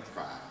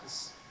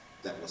enterprise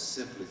that was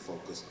simply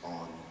focused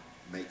on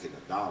making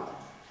a dollar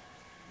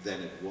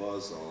than it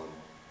was on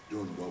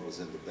doing what was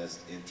in the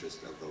best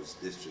interest of those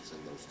districts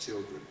and those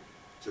children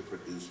to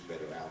produce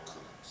better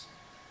outcomes.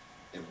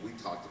 And we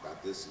talked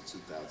about this in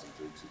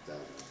 2003,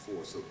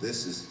 2004. So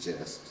this is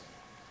just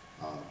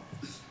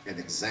an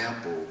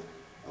example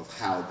of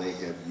how they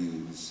have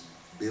used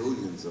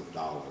billions of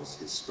dollars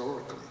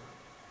historically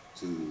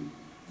to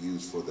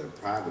use for their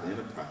private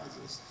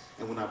enterprises.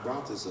 And when I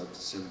brought this up to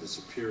Senator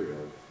Superior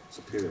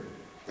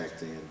back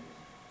then,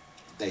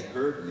 they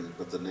heard me,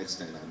 but the next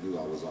thing I knew,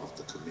 I was off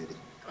the committee,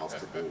 off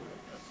the board.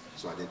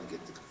 So I didn't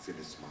get to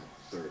finish my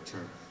third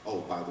term.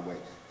 Oh, by the way,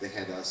 they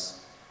had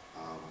us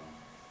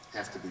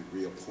have to be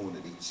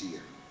reappointed each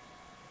year.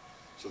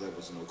 So there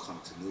was no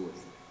continuity.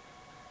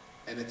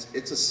 And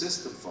it's a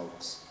system,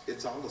 folks.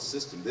 It's all a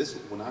system. This,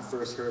 when I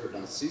first heard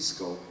about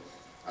CSCOPE,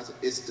 I said,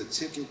 it's the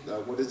chicken,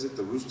 what is it,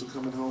 the rooster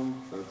coming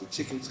home, the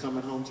chickens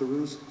coming home to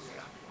roost?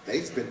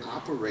 They've been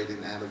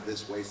operating out of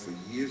this way for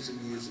years and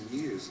years and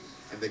years.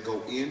 And they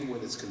go in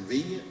when it's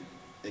convenient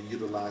and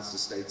utilize the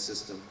state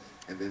system,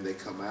 and then they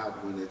come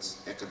out when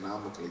it's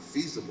economically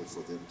feasible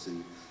for them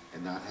to,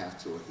 and not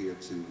have to adhere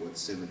to what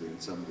Senator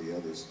and some of the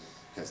others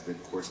has been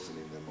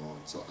questioning them on.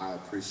 So I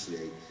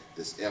appreciate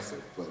this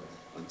effort, but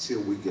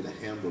until we get a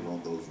handle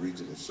on those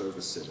regional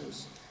service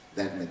centers,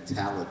 that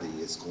mentality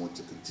is going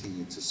to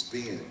continue to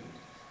spin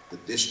the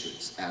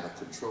districts out of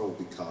control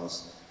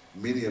because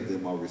many of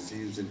them are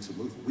refusing to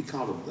move. We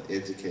call them the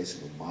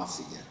educational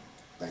mafia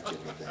back in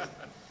the day.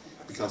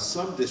 Because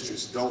some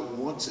districts don't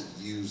want to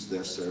use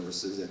their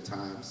services at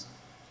times,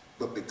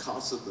 but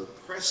because of the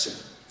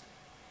pressure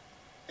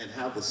and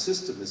how the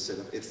system is set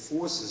up, it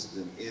forces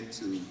them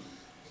into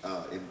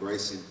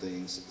embracing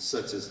things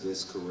such as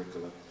this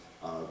curriculum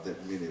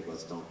that many of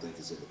us don't think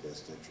is in the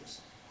best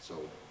interest. So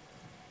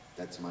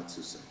that's my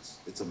 2 cents.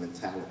 It's a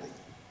mentality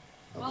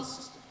of the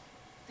system.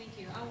 Thank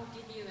you. I will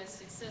give you a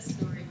success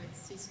story with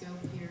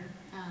CSCOPE here,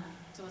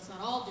 so it's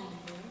not all doom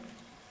and gloom.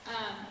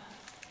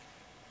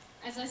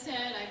 As I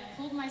said, I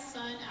pulled my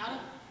son out of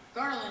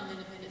Garland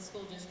Independent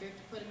School District,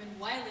 put him in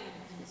Wiley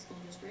Independent School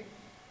District.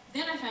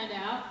 Then I found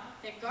out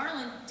that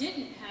Garland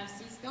didn't have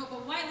CSCOPE,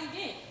 but Wiley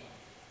did.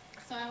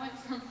 So I went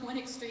from one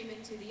extreme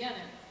into the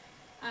other.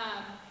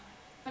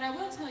 But I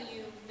will tell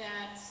you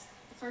that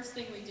the first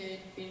thing we did,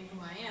 being who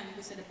I am,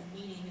 we set up a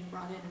meeting and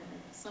brought in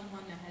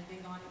someone that had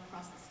been going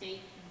across the state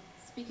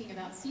and speaking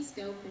about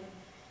CSCOPE, and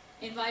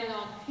invited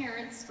all the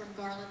parents from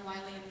Garland,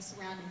 Wiley, and the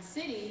surrounding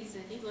cities,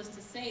 and needless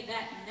to say,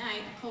 that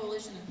night, a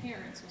coalition of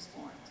parents was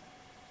formed.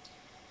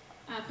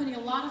 Putting a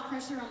lot of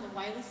pressure on the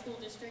Wiley School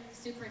District, the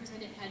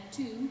superintendent had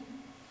 2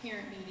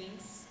 parent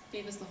meetings,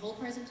 gave us the whole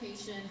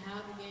presentation, how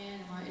to begin,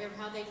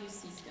 how they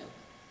use CSCOPE.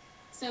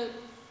 So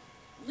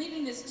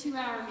leaving this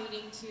 2-hour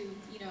meeting to,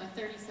 a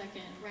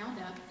 30-second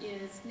roundup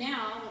is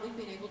now what we've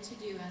been able to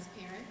do as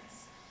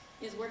parents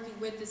is working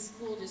with the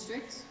school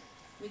district.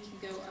 We can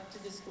go up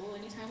to the school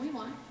anytime we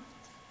want.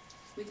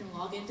 We can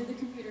log into the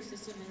computer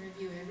system and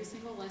review every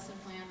single lesson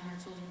plan that our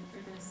children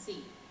are going to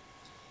see.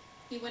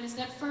 He went a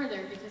step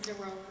further because there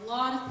were a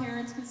lot of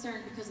parents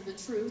concerned because of the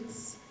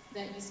truths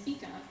that you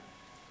speak of.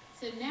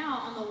 So now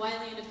on the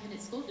Wiley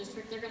Independent School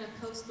District, they're going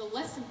to post the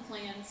lesson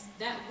plans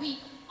that week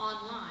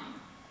online.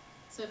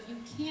 So if you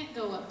can't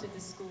go up to the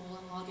school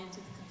and log into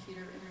the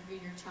computer and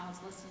review your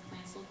child's lesson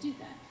plans, they'll do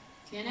that.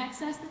 You can't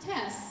access the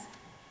tests,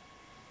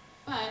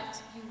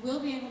 but you will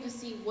be able to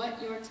see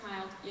what your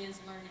child is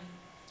learning.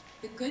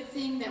 The good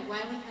thing that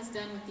Wiley has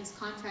done with these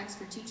contracts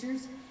for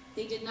teachers,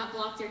 they did not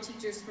block their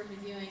teachers from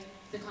reviewing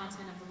the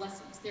content of the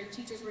lessons. Their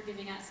teachers were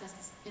giving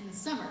access in the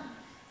summer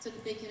so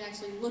that they could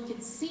actually look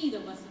and see the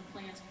lesson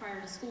plans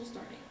prior to school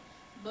starting.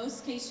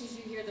 Most cases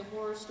you hear the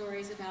horror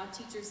stories about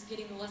teachers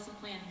getting the lesson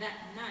plan that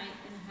night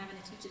and then having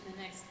to teach it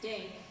the next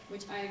day,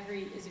 which I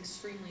agree is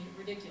extremely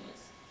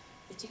ridiculous.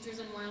 The teachers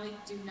in Wiley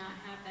do not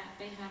have that.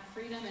 They have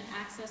freedom and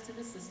access to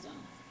the system.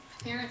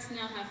 Parents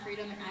now have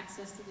freedom and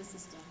access to the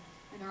system.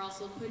 And they're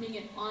also putting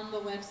it on the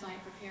website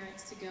for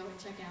parents to go and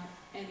check out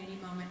at any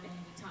moment, at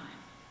any time.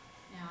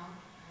 Now,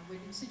 I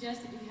wouldn't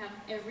suggest that you have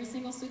every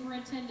single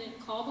superintendent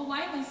call the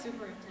Wiley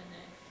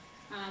superintendent,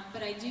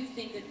 but I do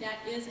think that that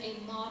is a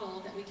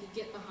model that we could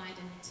get behind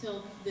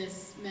until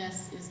this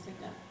mess is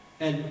cleaned up.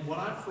 And when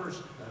I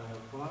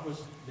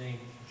was named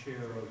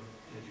chair of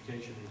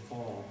education in the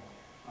fall,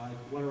 I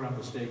went around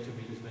the state to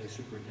meet as many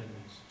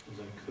superintendents as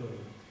I could,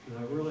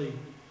 because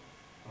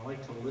I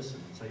like to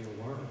listen. It's how you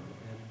learn.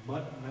 And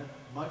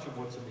much of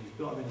what's in these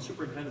bills, the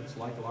superintendents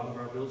like a lot of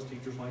our bills,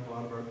 teachers like a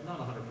lot of our, not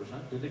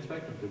 100%, didn't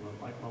expect them to,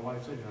 but like my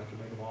wife said, you have to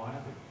make them all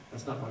happy.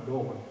 That's not my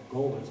goal. My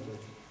goal is to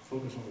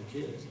focus on the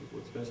kids,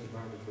 what's the best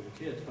environment for the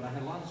kids. But I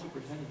had a lot of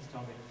superintendents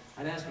tell me,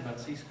 I'd ask them about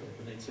CSCOPE,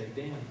 and they'd say,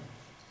 Dan,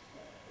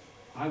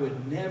 I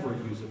would never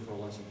use it for a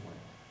lesson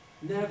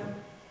plan. Never.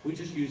 We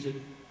just use it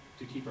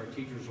to keep our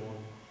teachers on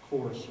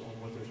course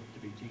on what they're to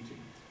be teaching.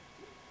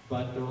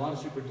 But there are a lot of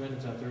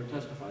superintendents out there who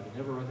testify. They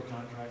never read the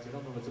contracts. They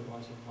don't know what's in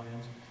lesson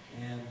plans.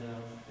 And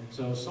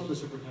so some of the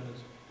superintendents,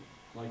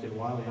 like in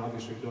Wiley,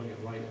 obviously are doing it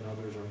right, and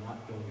others are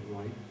not doing it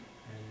right.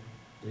 And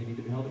they need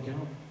to be held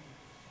accountable.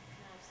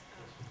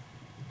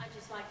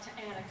 just like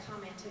to add a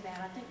comment to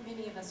that. I think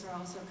many of us are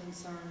also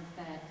concerned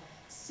that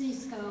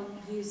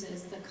CSCOPE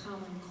uses the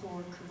Common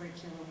Core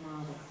curriculum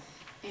model.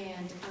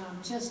 And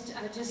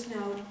just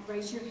know,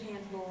 raise your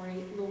hand,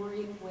 Lori.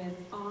 Lori with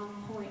On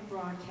Point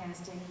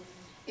Broadcasting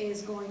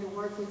is going to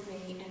work with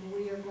me, and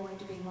we are going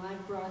to be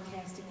live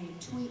broadcasting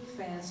a Tweet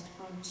Fest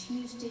on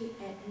Tuesday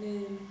at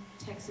noon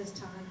Texas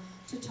time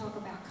to talk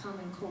about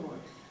Common Core.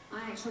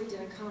 I actually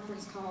did a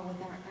conference call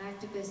with our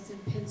activists in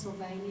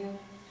Pennsylvania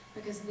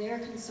because they're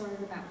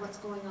concerned about what's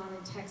going on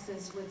in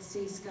Texas with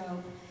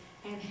CSCOPE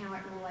and how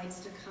it relates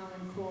to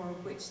Common Core,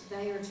 which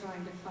they are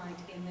trying to fight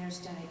in their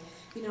state.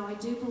 You know, I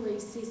do believe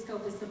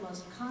CSCOPE is the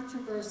most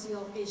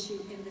controversial issue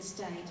in the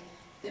state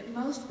that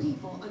most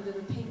people under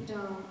the pink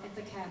dome at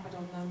the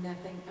Capitol know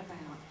nothing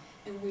about,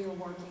 and we are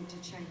working to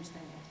change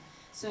that.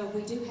 So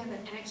we do have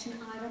an action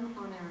item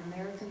on our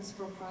Americans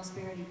for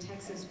Prosperity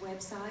Texas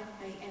website,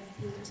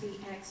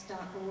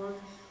 afptx.org.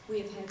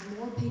 We have had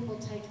more people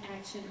take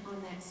action on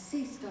that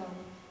CSCOPE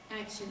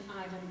action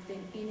item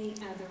than any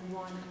other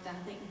one of the,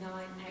 I think, 9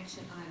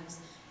 action items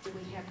that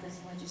we have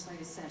this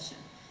legislative session.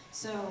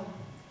 So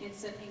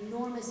it's an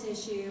enormous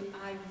issue.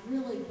 I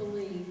really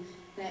believe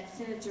that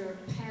Senator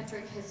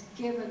Patrick has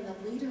given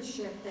the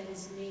leadership that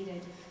is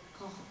needed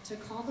to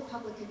call the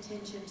public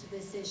attention to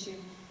this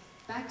issue.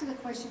 Back to the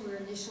question we were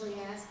initially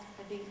asked,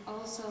 I think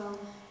also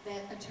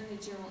that Attorney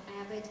General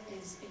Abbott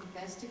is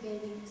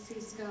investigating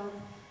CSCOPE.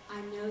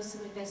 I know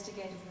some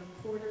investigative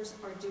reporters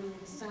are doing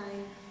the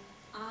same.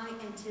 I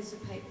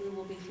anticipate we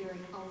will be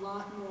hearing a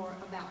lot more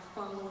about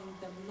following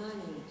the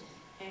money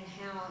and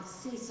how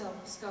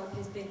CSCOPE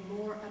has been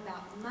more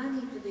about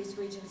money for these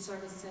region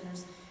service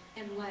centers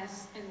and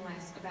less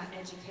about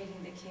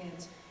educating the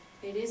kids.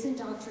 It is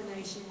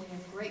indoctrination. We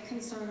have great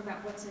concern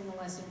about what's in the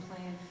lesson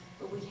plan,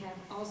 but we have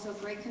also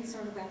great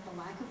concern about the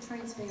lack of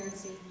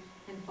transparency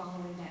and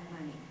following that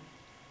money.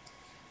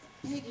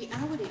 Peggy,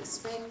 I would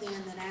expect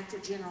then that after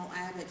General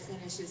Abbott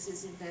finishes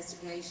his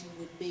investigation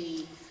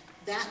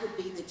that would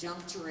be the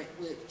juncture at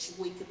which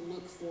we could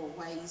look for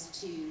ways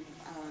to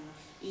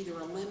either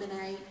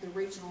eliminate the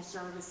regional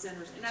service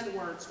centers. In other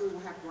words, we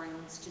will have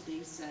grounds to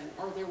do so,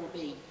 or there will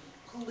be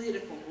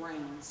political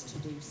grounds to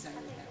do so. I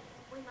think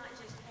we might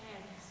just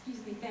add,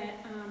 excuse me,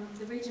 that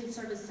the region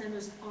service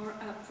centers are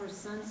up for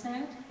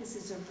sunset. This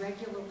is a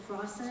regular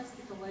process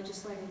that the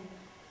legislative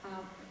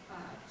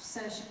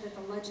session, that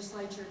the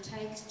legislature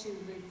takes to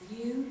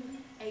review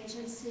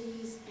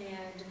agencies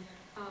and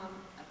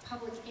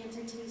public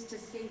entities to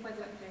see whether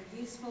they're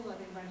useful, are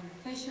they running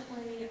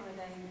efficiently, are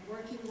they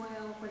working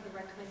well, what are the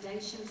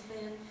recommendations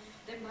then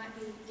that might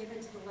be given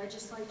to the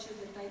legislature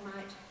that they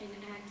might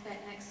enact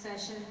that next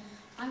session.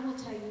 I will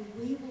tell you,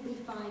 we will be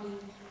fighting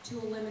to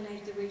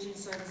eliminate the region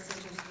service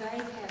centers. They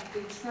have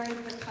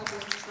betrayed the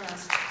public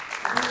trust.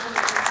 We will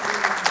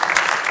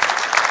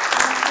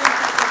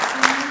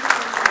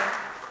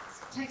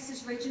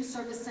Texas region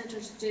service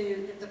centers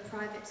do that the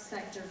private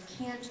sector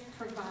can't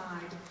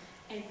provide.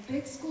 And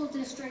big school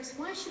districts,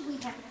 why should we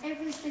have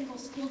every single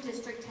school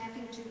district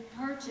having to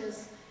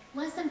purchase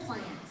lesson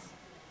plans?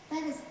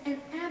 That is an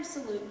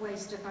absolute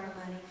waste of our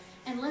money.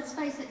 And let's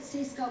face it,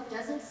 CSCOPE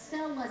doesn't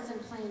sell lesson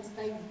plans,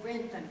 they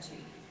rent them to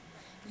you.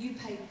 You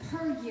pay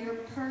per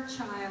year, per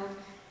child,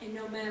 and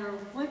no matter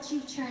what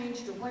you've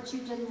changed or what you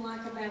didn't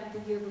like about it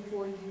the year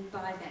before, you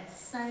buy that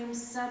same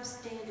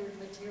substandard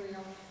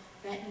material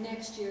that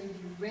next year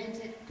you rent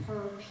it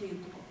per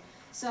pupil.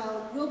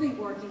 So we'll be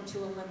working to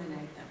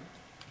eliminate them.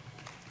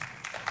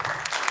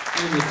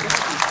 And the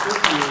Texas School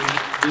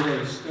Board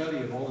did a study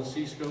of all the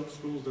CSCOPE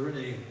schools. They're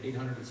in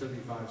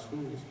 875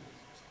 schools,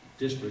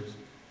 districts.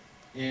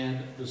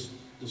 And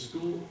the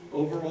school,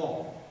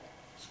 overall,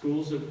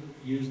 schools that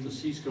use the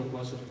CSCOPE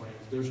lesson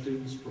plans, their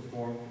students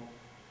perform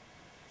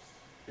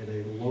at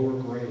a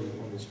lower grade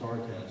on the STAR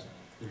test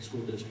than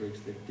school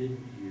districts that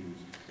didn't use.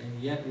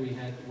 And yet when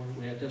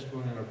we had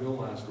testimony on our bill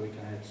last week,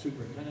 I had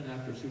superintendent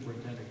after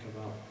superintendent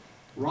come out.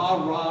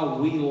 Rah, rah,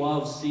 we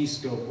love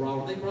CSCOPE.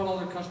 Rah, they brought all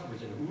their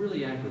customers in. It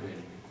really aggravated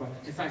me.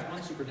 In fact,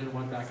 one superintendent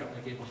went back up and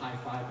they gave him a high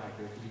five back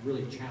there because he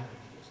really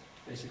challenged us,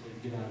 basically,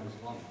 to get out of his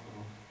life. You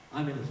know?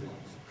 I'm in his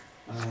life.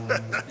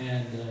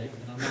 And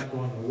I'm not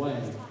going away.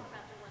 Let's talk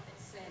about the one that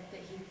said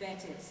that he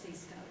vetted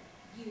CSCOPE.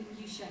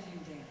 You shut him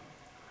down.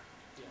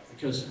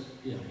 Because,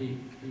 yeah, he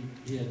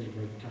hadn't even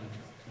read the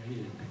contract.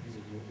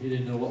 He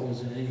didn't know what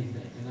was in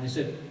anything. And I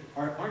said,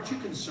 aren't you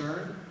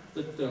concerned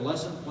that the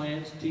lesson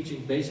plans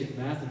teaching basic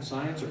math and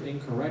science are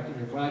incorrect in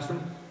your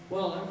classroom?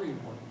 Well,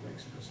 everyone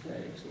makes a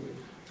mistake. So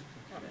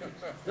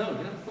no,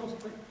 you're not supposed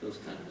to make those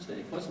kind of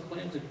mistakes. Lesson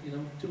plans, 2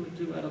 and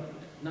 2 out of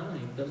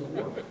 9 doesn't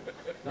work.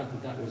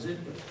 Not that was it,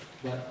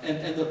 but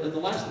the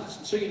last one,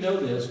 so you know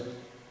this,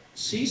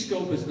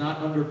 CSCOPE is not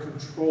under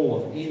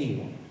control of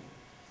anyone.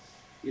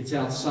 It's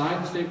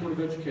outside the State Board of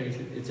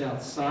Education, it's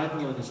outside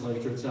the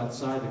legislature, it's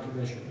outside the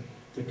commissioner.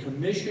 The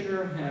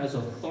commissioner has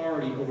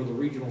authority over the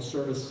regional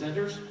service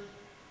centers,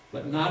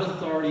 but not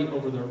authority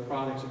over their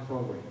products and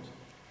programs.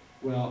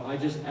 Well, I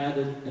just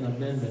added an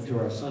amendment to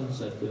our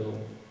sunset bill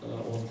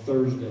on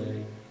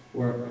Thursday,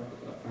 where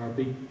our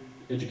big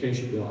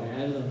education bill, I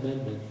added an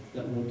amendment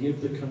that will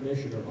give the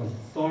commissioner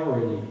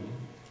authority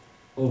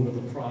over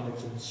the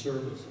products and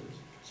services,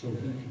 so he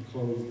can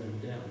close them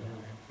down.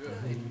 Now,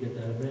 I need to get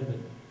that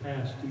amendment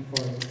passed, Tea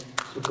Party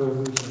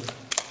supporters, and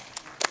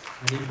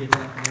I need to get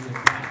that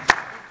amendment passed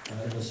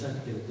in the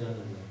Senate, get it done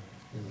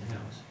in the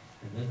House,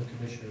 and then the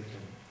commissioner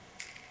can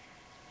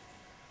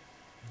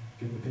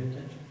give him pay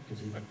attention,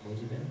 because he can close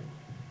it down.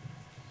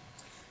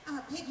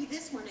 Peggy,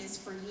 this one is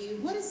for you.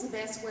 What is the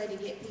best way to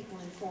get people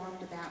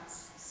informed about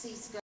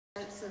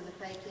CSCOPE so that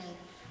they can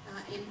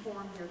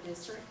inform their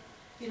district?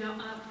 You know,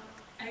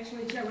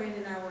 actually, Joanne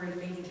and I were at a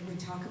meeting. Can we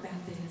talk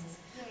about this?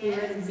 We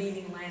were at a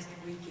meeting last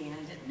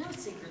weekend. No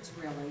secrets,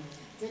 really.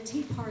 The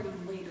Tea Party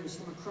leaders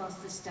from across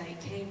the state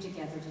came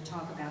together to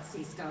talk about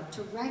CSCOPE,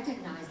 to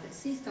recognize that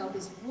CSCOPE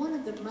is one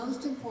of the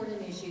most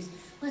important issues.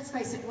 Let's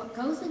face it, what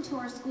goes into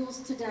our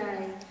schools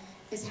today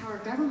is how our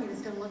government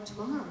is going to look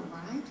tomorrow,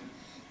 right?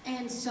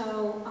 And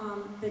so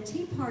the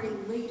Tea Party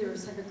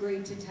leaders have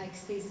agreed to take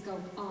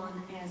CSCOPE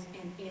on as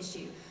an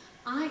issue.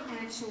 I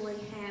actually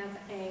have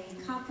a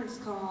conference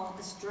call,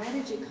 a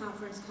strategy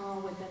conference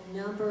call with a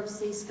number of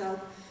CSCOPE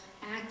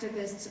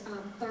activists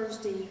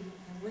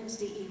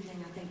Wednesday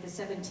evening, I think the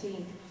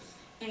 17th.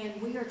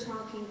 And we are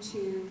talking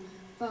to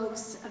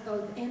folks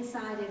both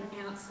inside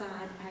and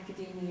outside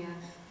academia.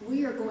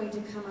 We are going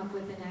to come up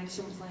with an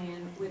action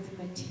plan with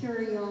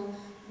material.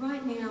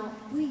 Right now,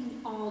 we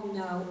all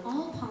know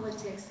all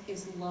politics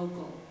is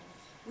local.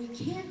 We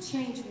can't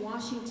change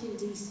Washington,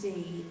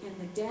 D.C. and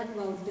the debt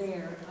load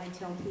there, I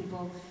tell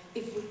people,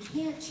 if we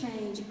can't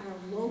change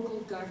our local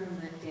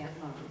government debt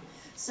load.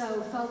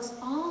 So, folks,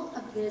 all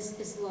of this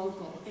is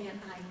local, and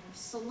I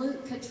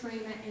salute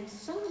Katrina and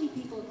so many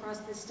people across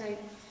the state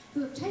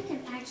who have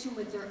taken action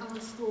with their own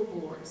school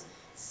boards.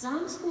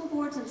 Some school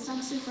boards and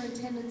some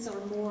superintendents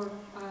are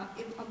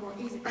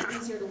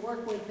easier to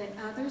work with than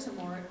others, are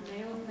more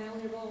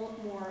malleable,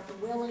 more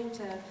willing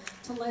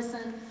to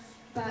listen.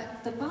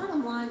 But the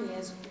bottom line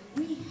is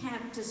we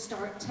have to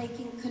start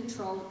taking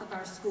control of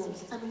our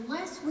schools.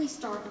 Unless we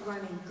start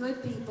running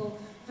good people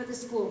for the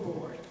school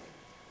board,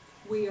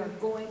 we are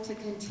going to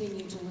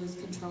continue to lose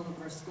control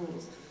of our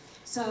schools.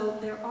 So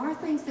there are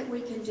things that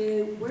we can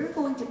do. We're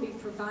going to be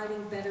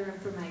providing better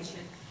information,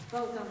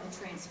 both on the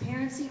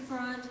transparency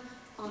front,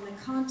 on the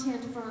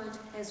content front,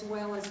 as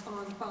well as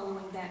on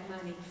following that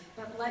money.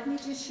 But let me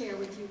just share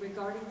with you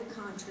regarding the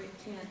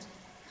content.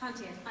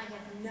 I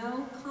have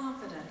no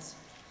confidence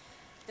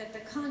that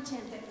the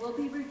content that will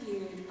be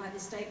reviewed by the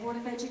State Board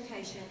of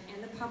Education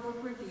and the public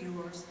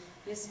reviewers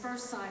this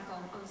first cycle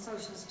on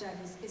social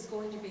studies is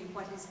going to be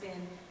what has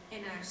been in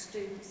our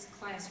students'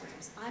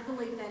 classrooms. I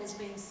believe that is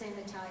being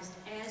sanitized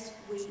as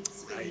we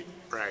speak.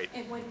 Right.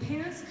 And when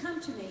parents come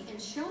to me and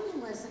show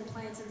me lesson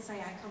plans and say,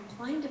 I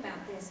complained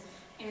about this,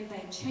 and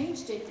they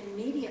changed it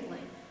immediately,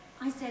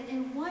 I said,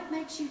 and what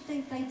makes you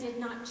think they did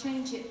not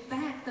change it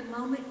back the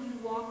moment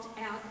you walked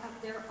out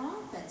of their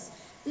office?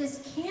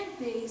 This can't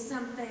be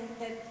something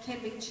that can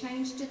be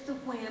changed at the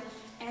whim,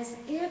 as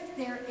if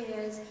there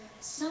is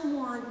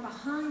someone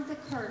behind the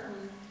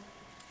curtain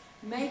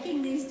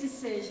making these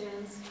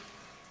decisions,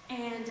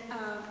 and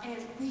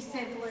we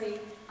simply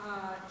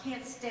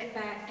can't step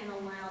back and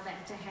allow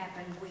that to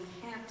happen. We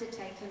have to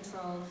take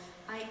control.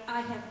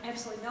 I have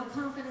absolutely no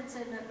confidence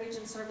in the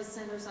region service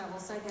centers. I will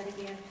say that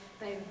again.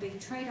 They've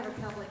betrayed our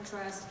public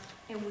trust,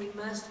 and we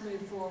must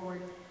move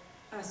forward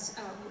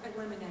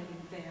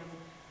eliminating them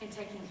and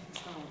taking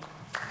control.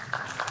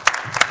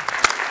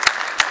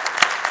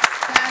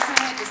 Guys, I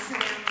had to sit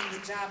down on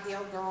the job. The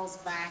old girl's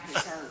back is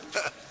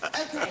hurting.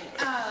 Okay,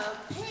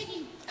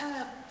 Peggy,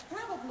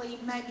 probably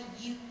maybe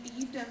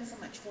you've done so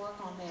much work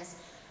on this.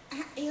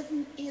 If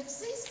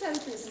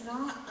CSCOPE is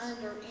not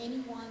under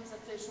anyone's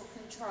official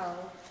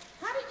control,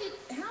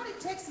 how did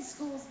Texas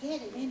schools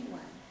get it anyway?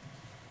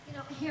 You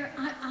know, here,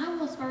 I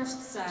will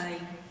first say,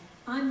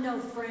 I'm no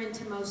friend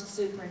to most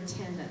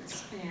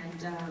superintendents,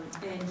 and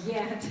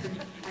yet,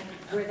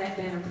 I wear that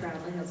banner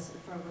proudly, that's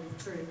probably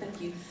true,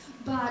 thank you.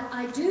 But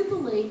I do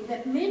believe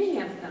that many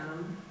of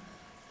them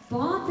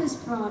bought this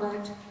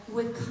product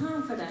with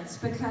confidence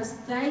because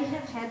they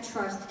have had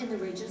trust in the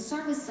region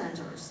service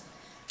centers.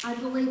 I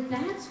believe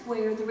that's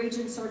where the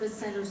region service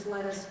centers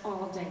let us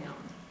all down.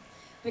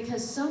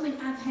 Because so many,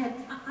 I've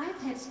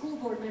had school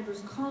board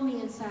members call me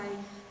and say,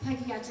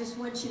 Peggy, I just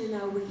want you to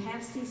know we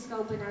have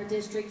CSCOPE in our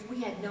district. We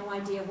had no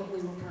idea what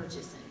we were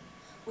purchasing.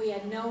 We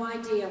had no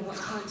idea what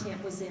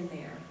content was in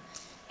there.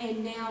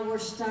 And now we're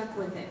stuck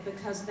with it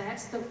because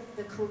that's the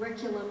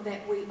curriculum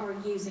that we are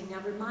using. Now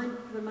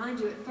remind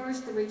you, at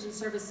first the Region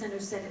Service Center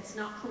said it's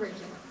not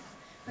curriculum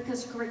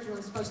because curriculum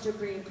is supposed to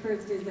be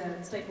approved through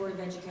the State Board of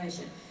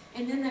Education.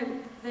 And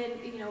then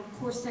of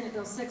course, Senate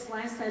Bill 6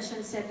 last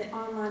session said that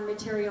online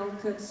material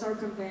could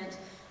circumvent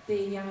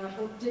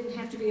didn't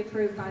have to be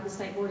approved by the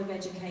State Board of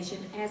Education,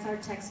 as our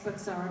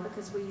textbooks are,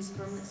 because we use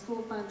permanent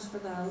school funds for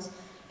those.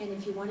 And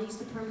if you want to use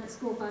the permanent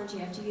school funds, you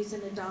have to use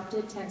an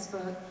adopted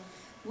textbook.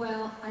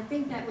 Well, I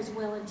think that was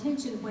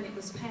well-intentioned when it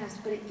was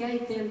passed, but it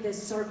gave them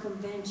this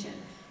circumvention.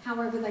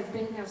 However, they've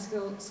been in our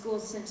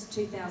schools since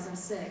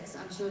 2006.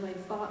 I'm sure they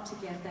fought to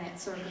get that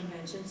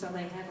circumvention, so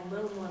they have a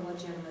little more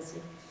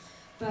legitimacy.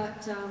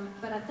 But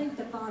I think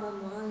the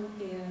bottom line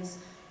is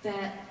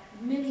that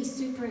many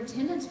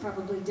superintendents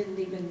probably didn't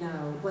even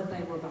know what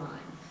they were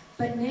buying.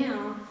 But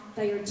now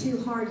they are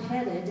too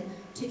hard-headed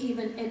to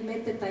even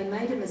admit that they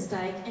made a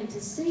mistake, and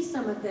to see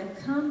some of them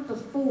come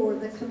before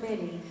the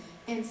committee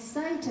and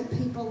say to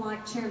people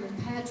like Chairman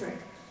Patrick,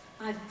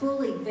 I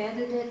fully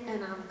vetted it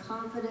and I'm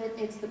confident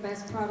it's the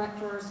best product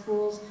for our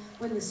schools,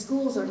 when the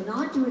schools are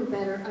not doing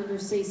better under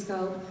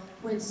CSCOPE,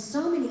 when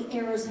so many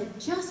errors had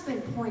just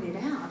been pointed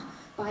out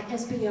by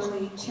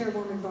SBOE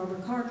Chairwoman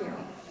Barbara Cargill.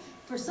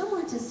 For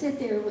someone to sit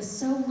there was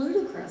so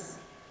ludicrous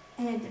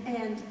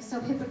and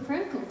so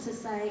hypocritical to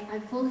say, I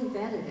fully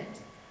vetted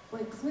it,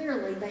 when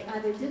clearly they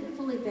either didn't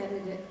fully vet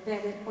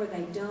it or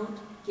they don't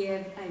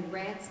give a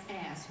rat's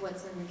ass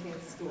what's in the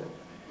kids' school.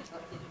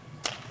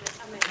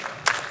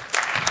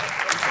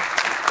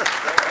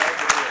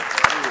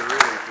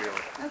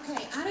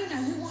 Okay, I don't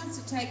know who wants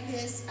to take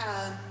this,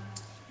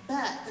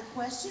 but the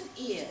question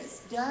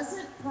is,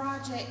 doesn't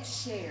Project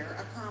Share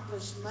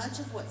accomplish much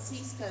of what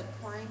CSCOPE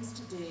claims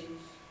to do,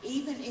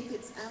 even if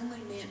it's only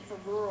meant for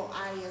rural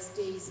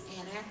ISDs,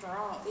 and after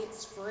all,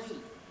 it's free?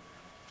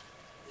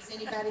 Does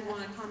anybody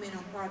want to comment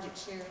on Project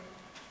Share?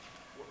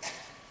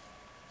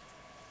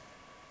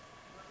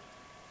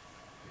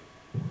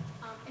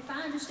 If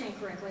I understand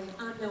correctly,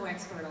 I'm no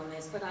expert on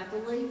this, but I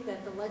believe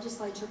that the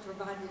legislature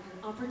provided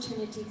an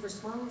opportunity for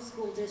small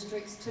school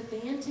districts to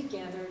band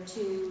together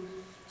to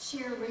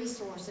share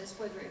resources,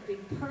 whether it be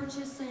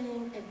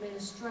purchasing,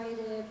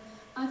 administrative,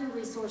 other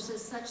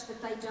resources, such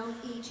that they don't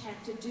each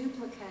have to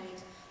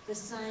duplicate the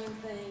same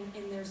thing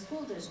in their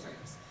school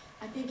districts.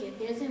 I think it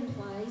is in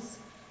place.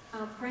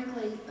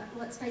 Frankly,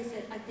 let's face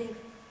it, I think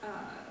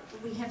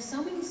we have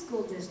so many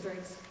school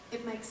districts,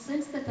 it makes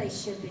sense that they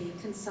should be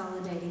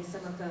consolidating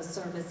some of those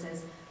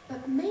services,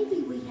 but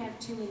maybe we have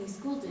too many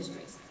school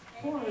districts.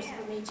 Horrors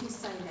for me to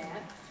say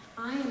that.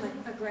 I am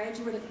a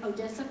graduate of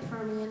Odessa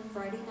Permian,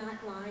 Friday Night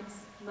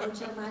Lights,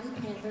 Mojo Mighty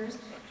Panthers.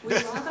 We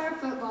love our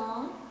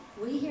football.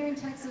 We here in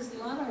Texas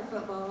love our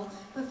football,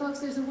 but folks,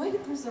 there's a way to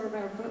preserve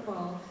our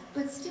football,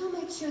 but still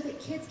make sure that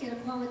kids get a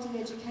quality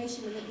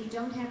education and that we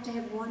don't have to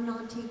have one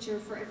non-teacher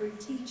for every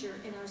teacher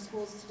in our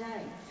schools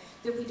today.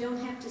 That we don't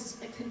have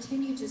to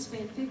continue to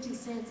spend 50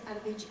 cents out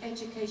of each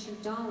education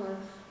dollar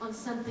on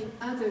something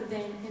other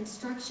than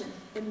instruction,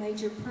 the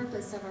major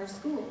purpose of our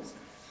schools.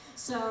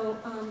 So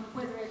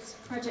whether it's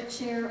Project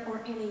Share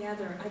or any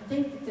other, I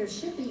think that there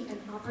should be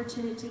an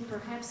opportunity,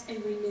 perhaps a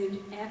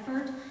renewed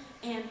effort.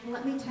 And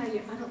let me tell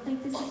you, I don't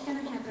think this is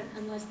going to happen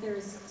unless there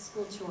is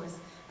school choice,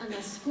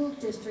 unless school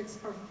districts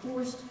are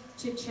forced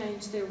to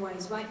change their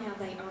ways. Right now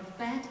they are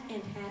fat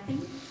and happy.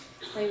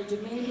 They are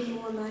demanding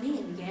more money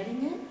and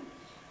getting it.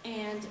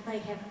 And they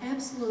have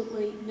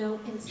absolutely no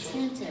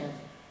incentive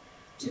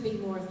to be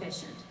more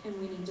efficient, and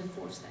we need to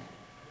force that.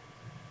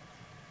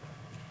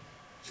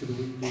 Should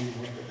we do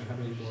have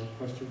any more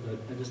questions?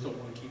 I just don't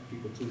want to keep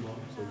people too long.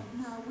 So.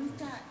 No, we've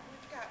got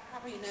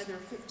probably another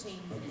 15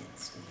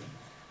 minutes.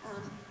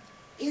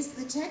 Is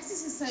the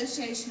Texas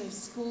Association of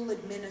School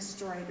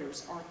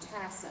Administrators, or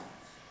TASA,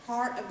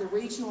 part of the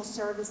regional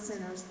service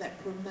centers that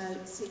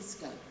promote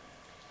CSCOPE?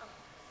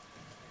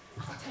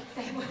 I'll take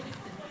that one.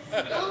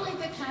 Only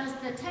because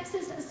the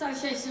Texas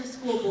Association of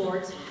School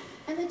Boards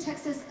and the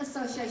Texas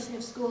Association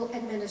of School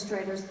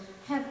Administrators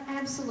have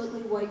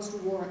absolutely waged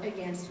war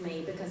against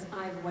me because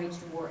I've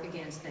waged war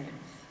against them.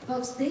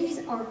 Folks,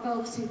 these are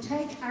folks who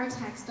take our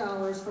tax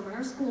dollars from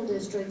our school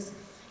districts,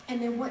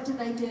 and then what do?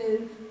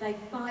 They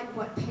fight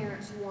what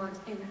parents want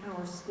in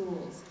our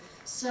schools.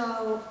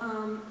 So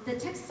the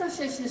Texas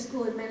Association of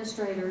School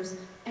Administrators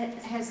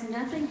has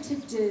nothing to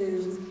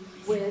do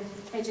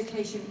with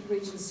Education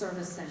Region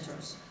Service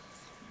Centers,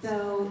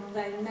 though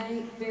they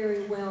may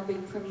very well be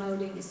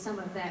promoting some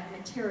of that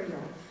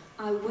material.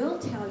 I will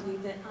tell you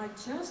that I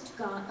just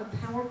got a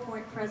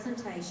PowerPoint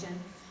presentation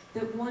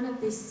that one of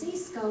the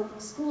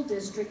CSCOPE school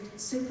district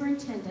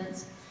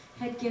superintendents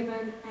had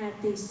given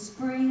at the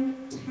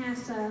spring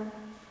TASA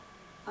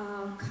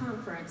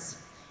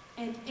conference.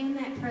 And in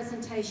that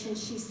presentation,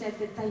 she said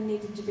that they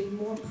needed to be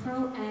more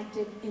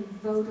proactive in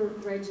voter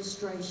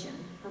registration,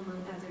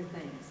 among other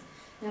things.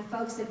 Now,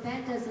 folks, if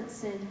that doesn't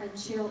send a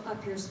chill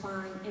up your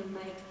spine and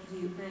make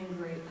you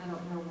angry, I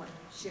don't know what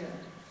should.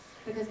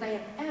 Because they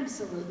have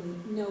absolutely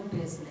no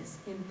business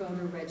in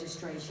voter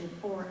registration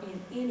or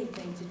in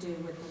anything to do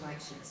with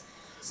elections.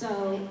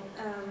 So,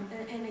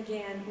 and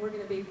again, we're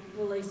going to be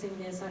releasing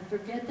this. I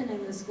forget the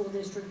name of the school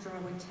district, or I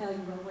would tell you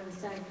what I want to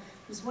say. It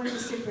was one of the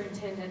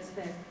superintendents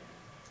that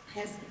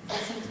has a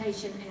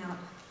presentation out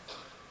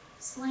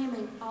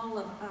slamming all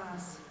of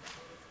us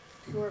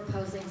who are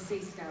opposing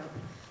CSCOPE.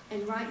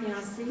 And right now,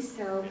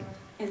 CSCOPE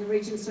and the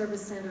region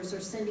service centers are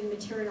sending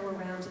material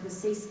around to the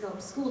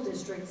CSCOPE school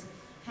districts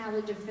how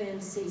to defend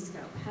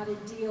CSCOPE, how to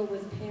deal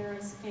with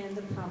parents and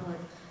the public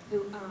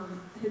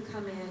who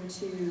come in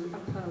to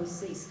oppose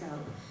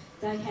CSCOPE.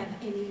 They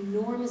have an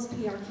enormous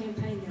PR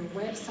campaign.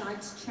 Their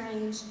website's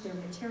changed. Their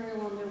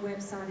material on their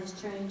website has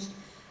changed.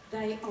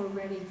 They are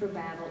ready for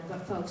battle,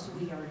 but folks,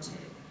 we are too.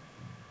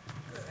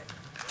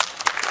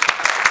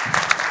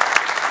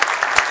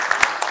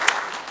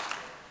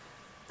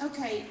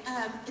 Okay,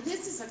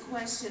 this is a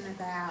question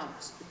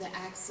about the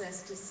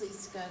access to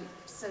CSCOPE.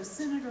 So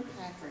Senator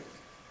Patrick,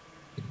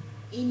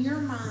 in your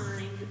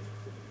mind,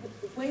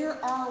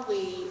 where are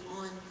we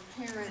on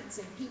parents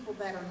and people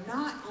that are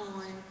not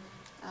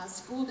on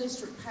school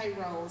district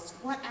payrolls?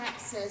 What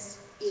access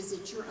is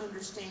it your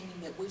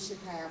understanding that we should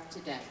have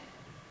today?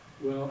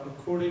 Well,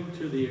 according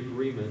to the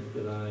agreement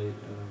that I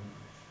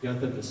got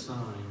them to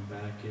sign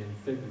back in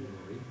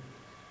February,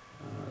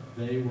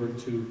 they were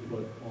to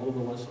put all of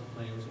the lesson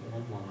plans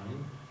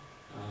online.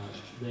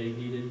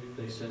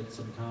 They said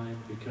some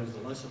time because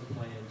the lesson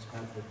plans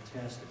have the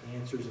test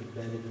answers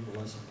embedded in the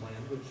lesson plan,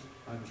 which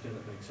I understand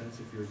that makes sense.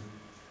 If you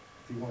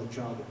want a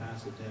child to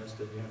pass the test,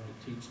 then you have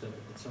to teach them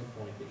at some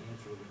point the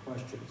answer to the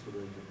question so that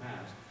they can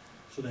pass.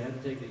 So they had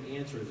to take the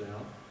answers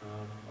out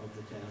of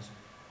the test.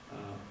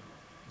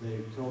 They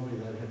told me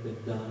that had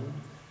been done,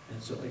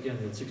 and so again,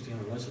 they had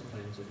 1,600 lesson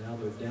plans, and now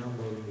they're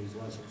downloading these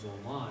lessons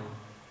online.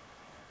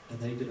 And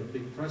they did a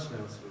big press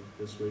announcement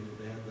this week that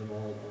they had them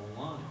all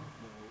online.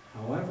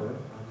 However,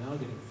 I'm now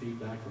getting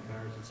feedback from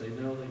parents that say,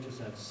 no, they just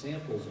have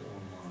samples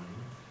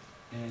online.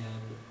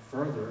 And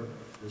further,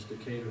 this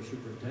Decatur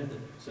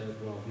superintendent said,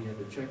 well, he had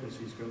to check with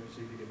CSCOPE to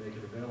see if he could make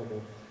it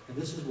available. And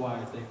this is why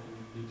I think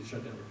we need to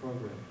shut down the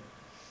program.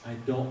 I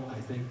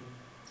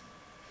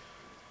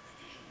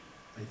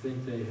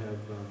think they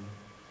have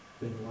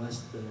been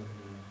less than,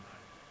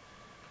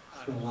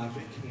 it's been a lack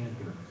of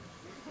candor.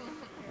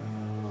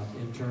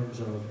 In terms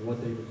of what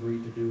they've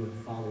agreed to do and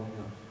following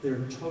up.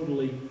 They're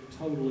totally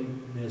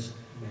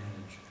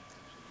mismanaged.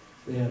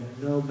 They have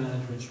no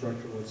management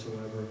structure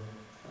whatsoever.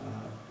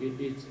 It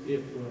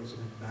was an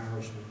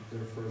embarrassment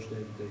their first day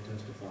that they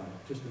testified.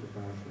 Just an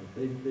embarrassment.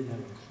 They didn't have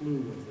a clue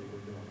what they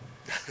were doing.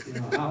 You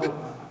know,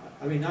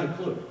 I mean, not a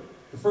clue.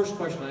 The first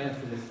question I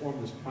asked was, they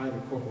formed this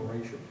private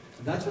corporation.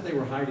 And that's what they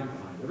were hiding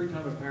behind. Every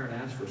time a parent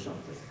asked for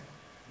something,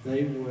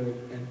 they would,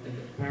 and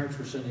parents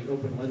were sending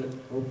open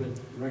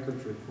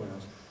records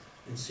requests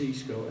in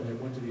CSCOPE, and it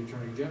went to the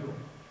Attorney General.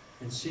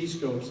 And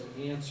CSCOPE's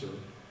answer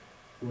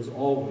was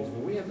always,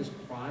 well, we have this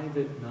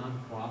private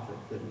nonprofit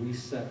that we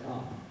set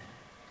up.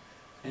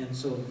 And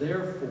so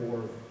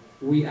therefore,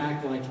 we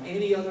act like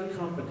any other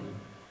company,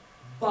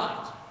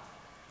 but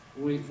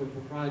for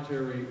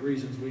proprietary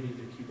reasons, we need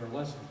to keep our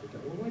lessons.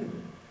 But well, wait a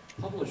minute.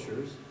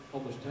 Publishers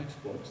publish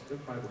textbooks. They're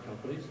private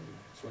companies.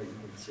 That's right, you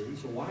can see.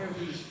 So why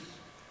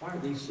are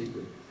these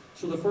secret?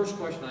 So the first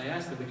question I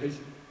asked them, because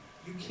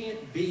you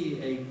can't be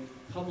a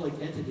public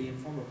entity and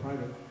form a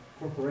private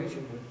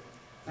corporation with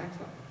tax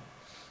dollars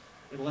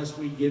unless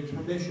we give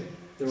permission.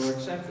 There are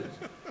exceptions.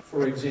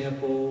 For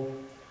example,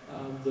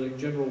 the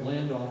General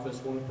Land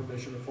Office wanted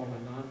permission to form a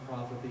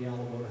nonprofit, the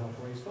Alamo, to help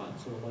raise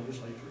funds. So the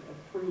legislature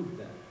approved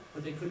that,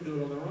 but they couldn't do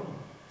it on their own.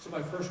 So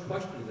my first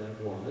question to them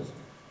was,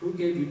 who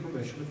gave you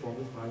permission to form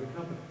this private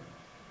company?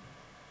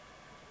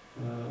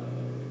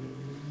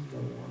 No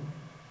one.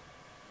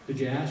 Did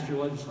you ask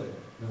your legislator?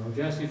 No. Did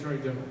you ask the Attorney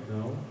General?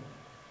 No.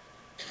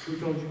 Who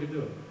told you to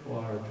do it? Well,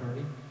 our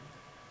attorney.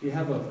 Do you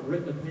have a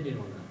written opinion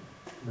on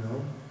that?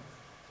 No.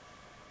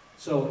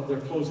 So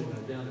they're closing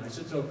that down. And I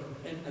said, so,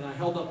 and I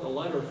held up the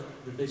letter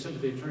that they sent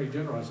to the Attorney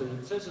General. I said,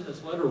 it says in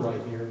this letter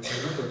right here, I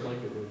remember it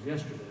like it was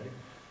yesterday,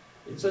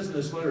 it says in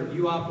this letter,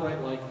 you operate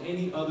like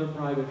any other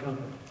private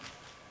company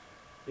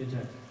in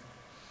Texas.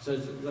 It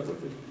says, is that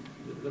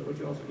what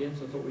you also, yes,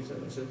 that's what we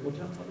said. I said, well,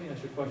 let me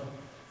ask you a question.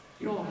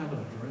 Do you all have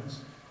an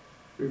address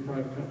for your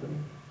private company?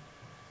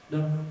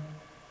 No.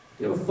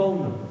 Do you have a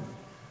phone number?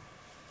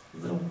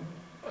 No.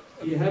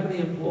 Do you have any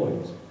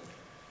employees?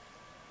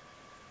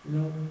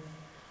 No.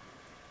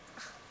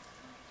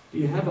 Do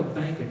you have a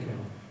bank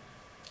account?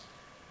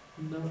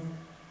 No.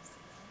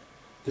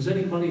 Does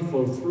any money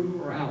flow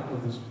through or out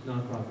of this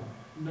nonprofit?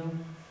 No.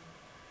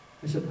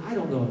 I said, I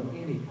don't know of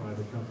any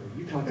private company.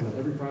 You talk about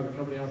every private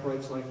company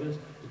operates like this.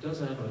 It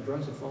doesn't have an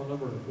address, a phone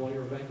number, an employee,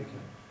 or a bank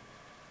account.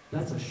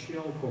 That's a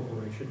shell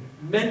corporation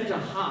meant to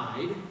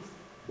hide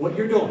what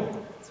you're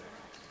doing.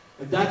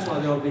 And that's why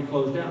they ought to be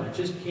closed down. I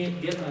just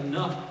can't get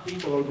enough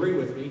people to agree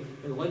with me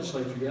in the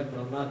legislature yet, but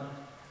I'm not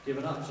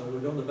giving up. So we're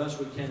doing the best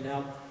we can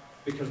now,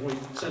 because when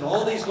we send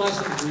all these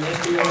lessons to the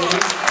SBOE,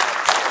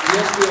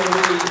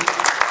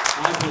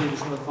 I believe,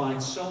 is going to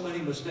find so many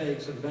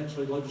mistakes, and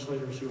eventually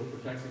legislators who are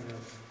protecting them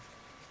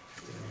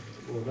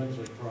will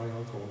eventually cry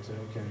uncle and say,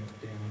 okay,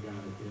 Dan, I got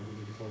it. Yeah, we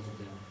need to close it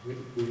down.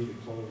 We need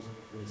to close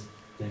this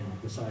down,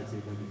 besides the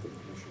amendment for the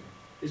commission.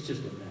 It's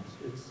just a mess.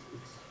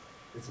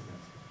 It's a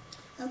mess.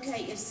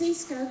 Okay, if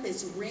CSCOPE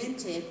is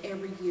rented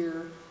every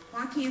year,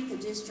 why can't the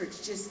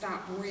districts just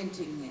stop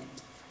renting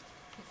it?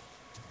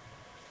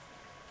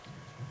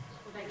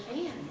 Well, they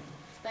can.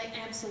 They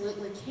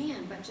absolutely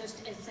can, but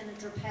just as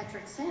Senator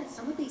Patrick said,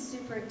 some of these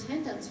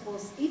superintendents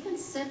will even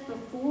sit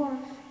before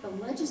the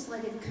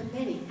legislative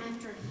committee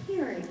after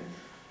hearing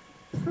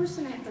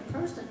person after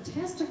person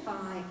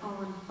testify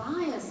on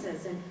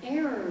biases and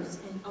errors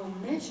and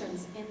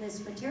omissions in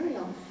this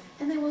material,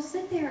 and they will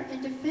sit there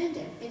and defend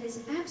it. It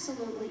is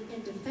absolutely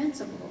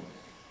indefensible.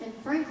 And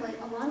frankly,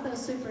 a lot of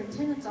those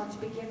superintendents ought to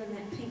be given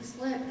that pink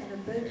slip and a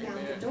boot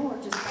out the door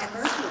just by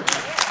virtue of it.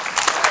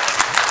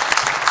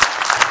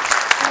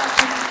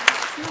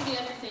 One of the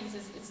other things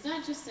is it's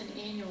not just an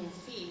annual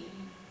fee.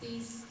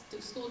 These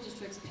school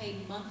districts pay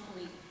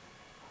monthly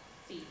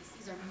fees.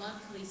 These are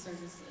monthly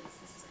services.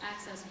 This is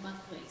access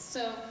monthly.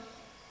 So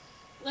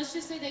let's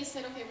just say they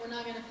said, okay, we're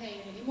not going to pay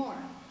it anymore.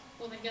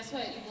 Well, then guess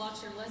what? You've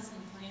lost your lesson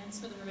plans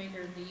for the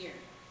remainder of the year.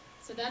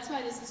 So that's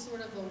why this is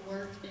sort of a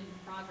work in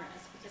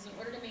progress, because in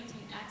order to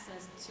maintain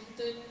access to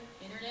the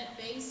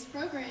internet-based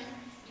program,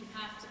 you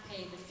have to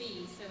pay the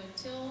fee. So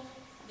until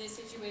this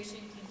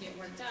situation can get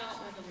worked out,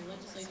 whether the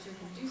legislature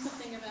can do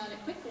something about it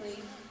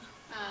quickly,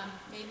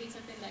 maybe it's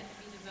something that can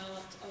be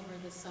developed over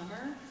the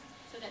summer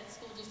so that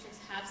school districts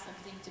have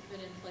something to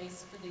put in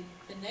place for the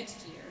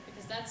next year,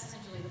 because that's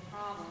essentially the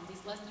problem. You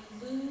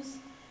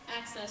lose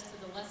access to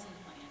the lesson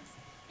plans,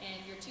 and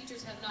your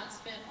teachers have not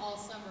spent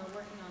all summer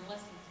working on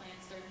lesson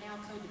plans. They're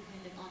now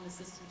codependent on the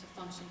system to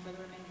function for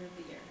the remainder of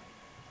the year.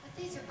 But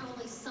these are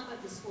only some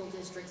of the school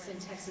districts in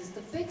Texas.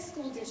 The big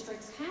school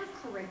districts have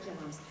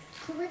curriculums.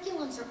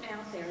 Curriculums are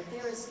out there.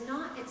 It's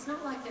not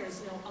like there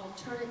is no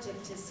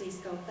alternative to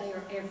CSCOPE. They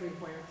are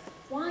everywhere.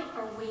 Why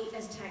are we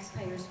as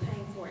taxpayers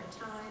paying for it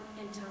time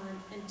and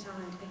time and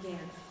time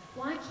again?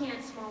 Why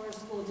can't smaller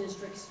school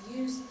districts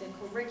use the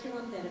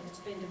curriculum that has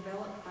been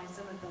developed by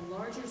some of the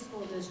larger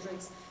school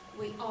districts?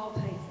 We all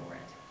pay for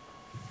it.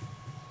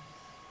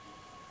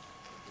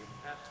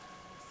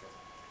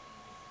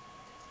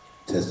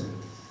 Testing.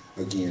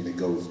 Again, it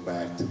goes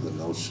back to the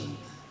notion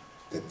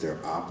that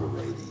they're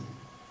operating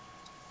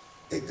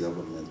a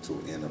governmental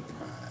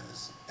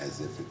enterprise as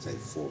if it's a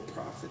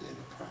for-profit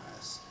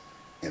enterprise,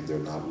 and they're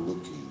not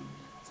looking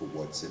for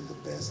what's in the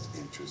best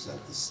interest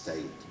of the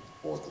state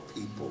or the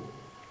people.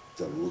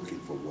 They're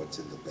looking for what's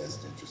in the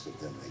best interest of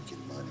them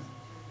making money,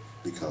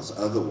 because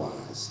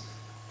otherwise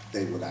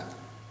they would not.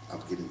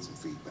 I'm getting some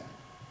feedback.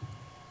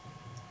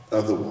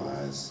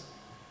 Otherwise,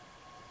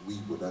 we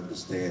would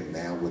understand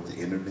now with the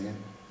internet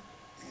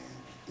and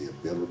the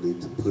ability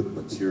to put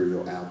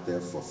material out there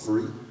for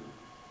free,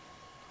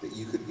 that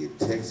you could get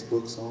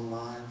textbooks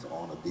online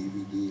on a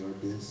DVD or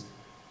disc.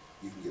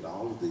 You can get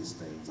all of these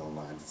things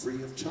online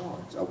free of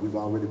charge. We've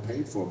already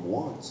paid for them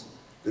once.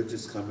 They're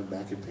just coming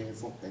back and paying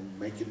for them and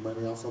making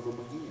money off of them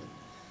again,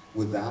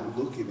 without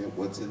looking at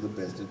what's in the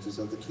best interest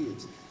of the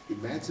kids.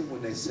 Imagine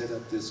when they set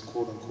up this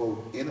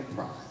quote-unquote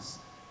enterprise.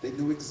 They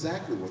knew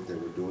exactly what they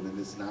were doing, and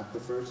it's not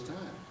the first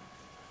time.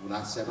 When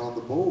I sat on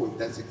the board,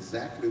 that's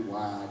exactly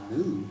why I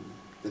knew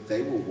that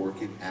they were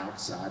working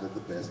outside of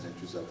the best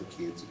interest of the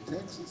kids in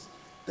Texas.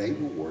 They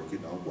were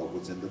working on what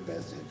was in the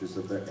best interest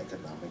of their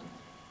economic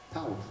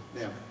power.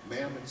 Now,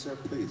 ma'am and sir,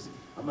 please,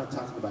 I'm not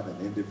talking about an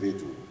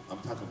individual. I'm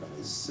talking about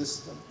a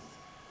system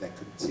that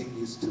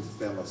continues to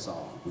fail us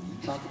all. When you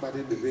talk about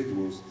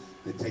individuals,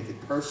 they take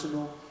it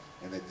personal,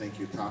 and they think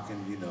you're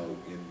talking, you know,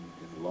 in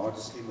the larger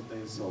scheme of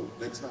things. So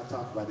let's not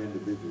talk about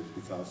individuals,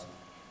 because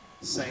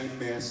same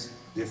mess,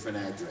 different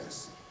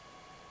address.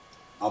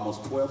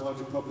 Almost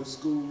 1,200 public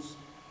schools,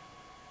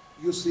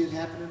 you'll see it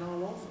happening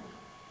all over.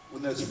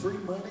 When there's free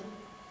money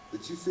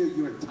that you feel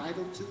you're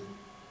entitled to,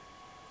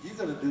 you're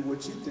going to do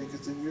what you think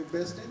is in your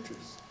best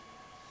interest.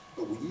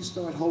 But when you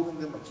start holding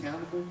them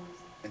accountable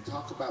and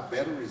talk about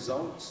better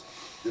results,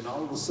 then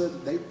all of a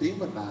sudden they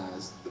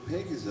demonize the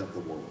Peggies of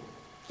the world.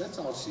 That's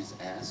all she's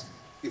asked.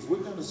 If we're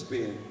going to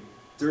spend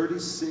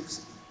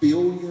 $36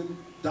 billion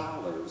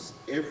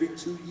every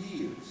 2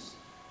 years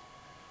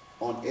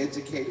on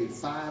educating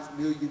 5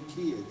 million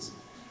kids,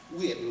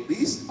 we at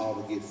least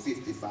ought to get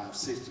 55,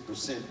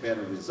 60%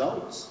 better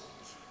results.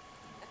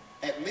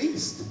 At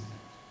least.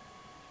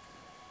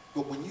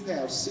 But when you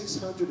have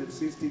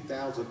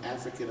 650,000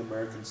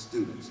 African-American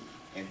students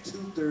and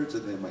 2/3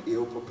 of them are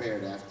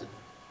ill-prepared after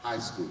high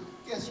school,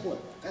 guess what?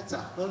 That's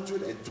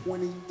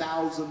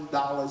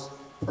 $120,000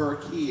 per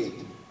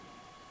kid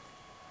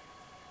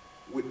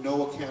with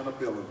no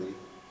accountability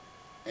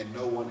and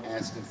no one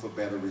asking for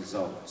better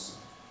results.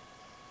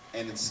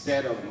 And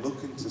instead of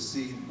looking to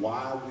see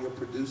why we are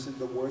producing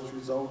the worst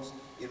results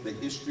in the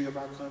history of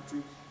our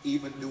country,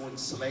 even doing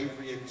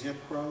slavery and Jim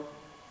Crow,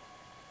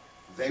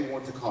 they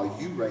want to call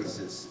you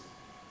racist,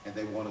 and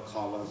they want to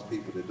call us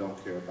people that don't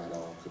care about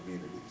our own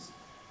communities.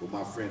 Well,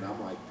 my friend,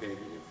 I'm like Peggy,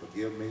 and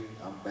forgive me,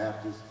 I'm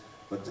Baptist,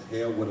 but to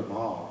hell with them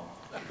all,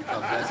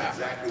 because that's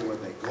exactly where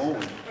they're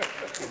going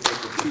if they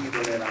continue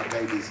to let our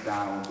babies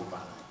die on the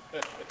vine.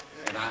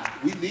 And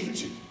we need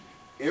you,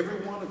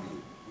 every one of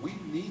you. We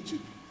need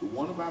you. But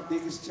one of our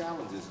biggest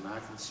challenges, and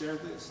I can share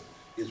this,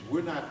 is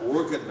we're not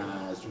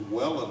organized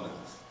well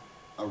enough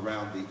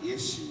around the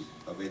issue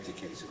of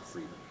education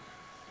freedom.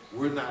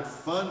 We're not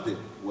funded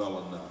well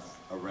enough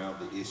around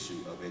the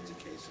issue of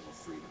educational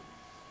freedom.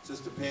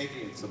 Sister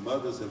Peggy and some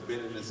others have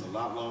been in this a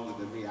lot longer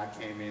than me. I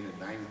came in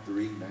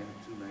 93,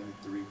 92,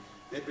 93.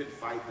 They've been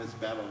fighting this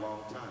battle a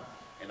long time.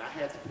 And I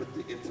had to put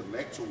the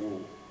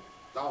intellectual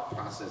thought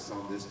process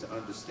on this to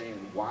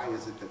understand why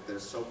is it that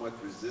there's so much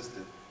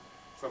resistance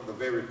from the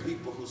very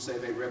people who say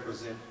they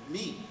represent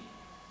me.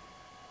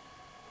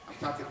 I'm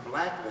talking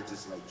black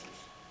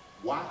legislatures.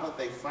 Why are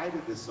they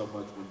fighting this so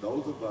much when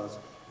those of us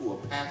who are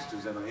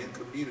pastors and are in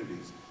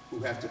communities, who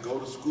have to go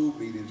to school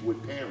meetings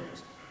with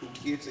parents, who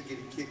kids are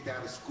getting kicked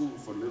out of school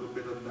for a little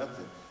bit of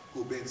nothing,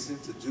 who've been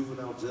sent to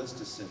juvenile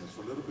justice centers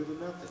for a little bit of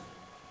nothing,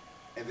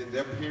 and then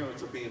their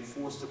parents are being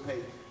forced to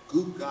pay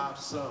goop gob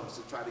sums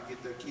to try to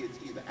get their kids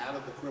either out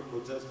of the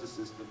criminal justice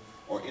system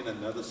or in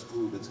another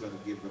school that's going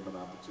to give them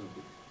an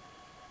opportunity.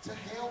 To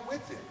hell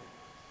with it.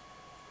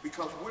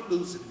 Because we're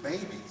losing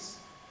babies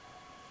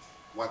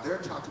while they're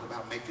talking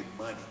about making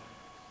money.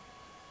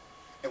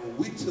 And when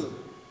we took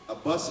a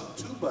bus,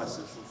 2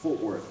 buses from Fort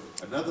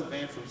Worth, another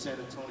van from San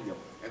Antonio,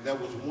 and there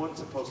was one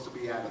supposed to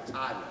be out of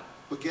Tyler.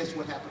 But guess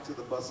what happened to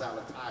the bus out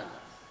of Tyler?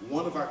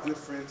 One of our good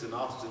friends in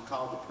Austin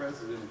called the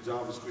president of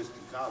Jarvis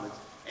Christian College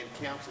and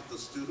counseled the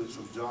students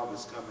from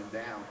Jarvis coming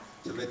down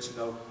to let you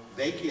know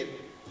they get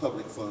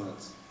public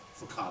funds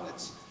for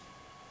college.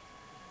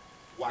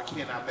 Why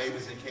can't our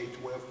babies in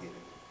K-12 get it?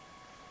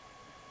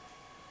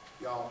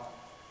 Y'all,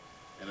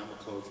 and I'm gonna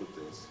close with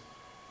this.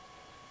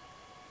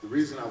 The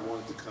reason I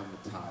wanted to come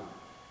to Tyler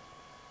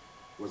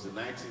was in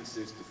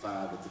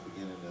 1965, at the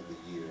beginning of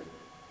the year,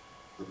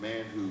 the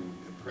man who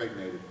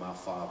impregnated my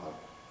father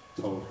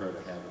told her to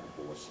have an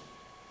abortion.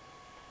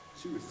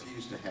 She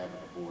refused to have an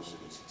abortion,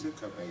 and she took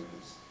her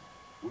babies.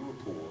 We were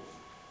poor.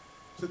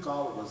 Took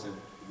all of us and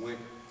went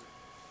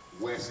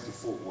west to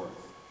Fort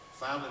Worth,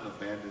 found an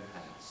abandoned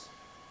house.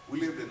 We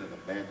lived in an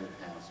abandoned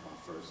house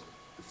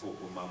before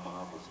when my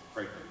mom was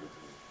pregnant with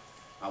me.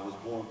 I was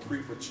born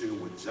premature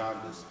with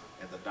jaundice,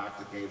 and the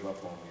doctor gave up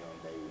on me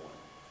on day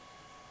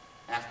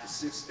 1. After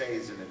 6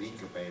 days in an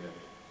incubator,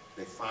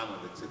 they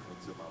finally took me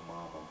to my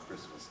mom on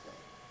Christmas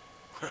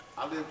Day.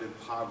 I lived in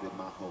poverty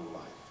my whole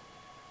life.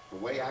 The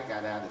way I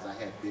got out is I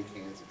had big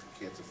hands and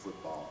could catch a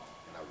football,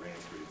 and I ran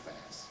pretty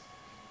fast.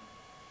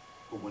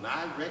 But when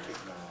I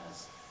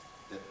recognized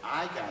that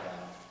I got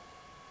out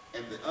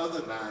and the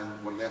other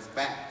 9 were left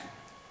back,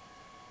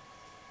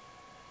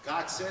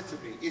 God said to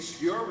me,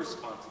 it's your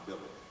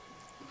responsibility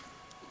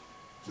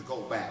to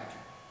go back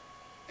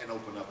and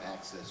open up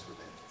access for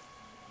them.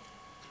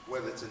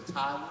 Whether it's in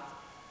Tyler,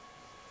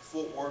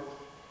 Fort Worth,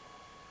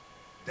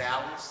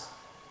 Dallas,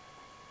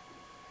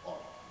 or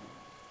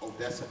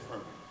Odessa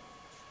Permian,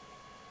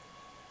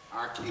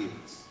 our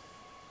kids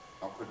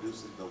are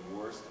producing the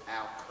worst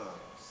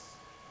outcomes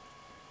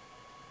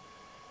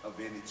of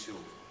any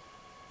children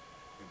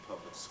in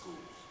public schools.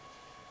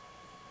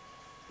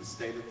 The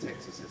state of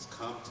Texas has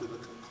come to the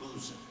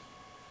conclusion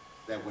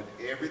that when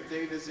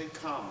everything is in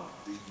common,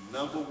 the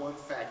 #1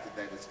 factor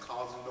that is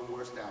causing the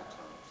worst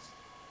outcomes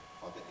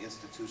are the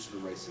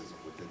institutional racism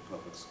within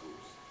public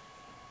schools.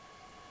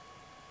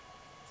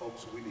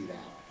 Folks, we need out.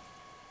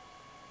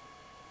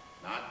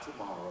 Not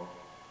tomorrow,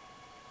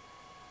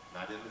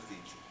 not in the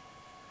future.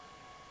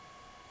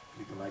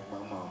 People like my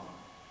mama,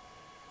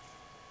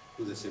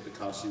 who they said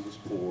because she was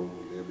poor,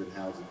 we lived in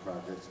housing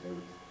projects and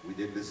everything, we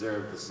didn't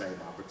deserve the same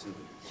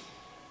opportunities.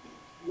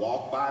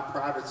 Walked by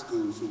private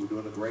schools who were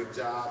doing a great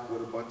job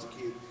with a bunch of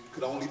kids,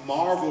 could only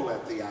marvel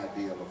at the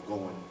idea of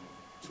going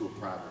to a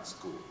private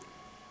school.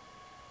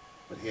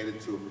 But headed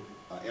to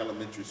an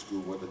elementary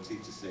school where the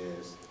teacher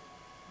says,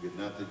 you're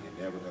nothing,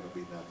 you're never gonna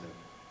be nothing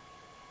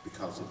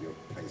because of your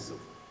place of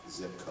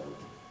zip code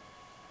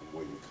and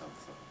where you come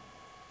from.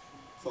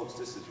 Folks,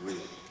 this is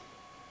real.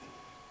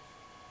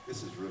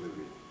 This is really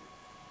real.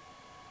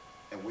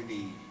 And we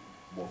need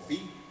more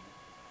feet,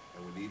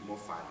 and we need more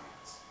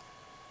finance.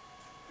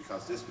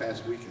 Because this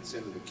past week in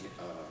Senator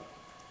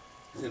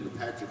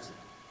Patrick's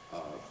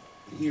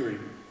hearing,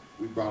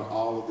 we brought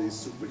all of these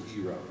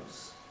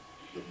superheroes,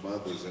 the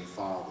mothers and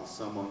fathers,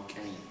 some on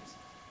canes.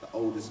 The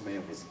oldest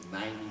man was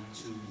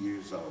 92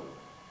 years old.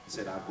 He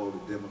said, I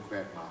voted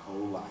Democrat my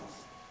whole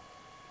life,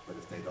 but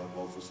if they don't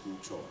vote for school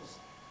choice,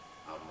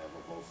 I'll never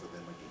vote for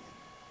them again.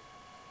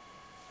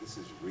 This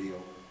is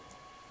real.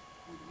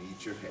 We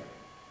need your help.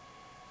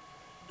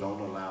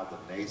 Don't allow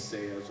the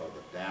naysayers or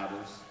the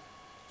doubters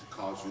to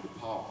cause you to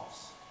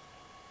pause.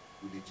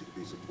 We need you to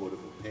be supportive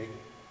of Peggy.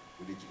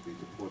 We need you to be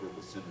supportive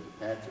of Senator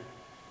Patrick.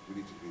 We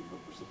need you to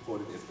be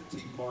supportive. If the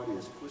Tea Party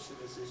is pushing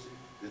this issue,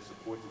 then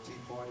support the Tea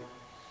Party.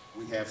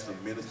 We have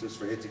some ministers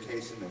for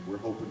education, and we're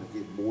hoping to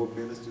get more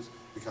ministers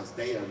because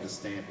they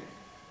understand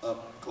it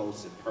up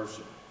close and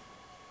personal.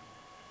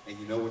 And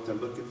you know what they're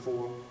looking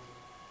for?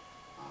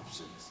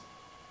 Options,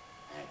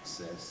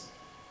 access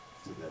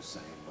to their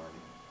same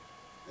money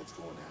that's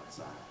going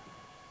outside.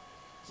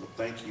 So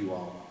thank you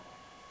all.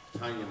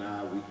 Tanya and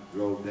I, we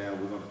drove down.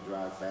 We're going to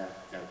drive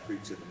back. Got to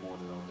preach in the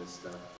morning on this stuff.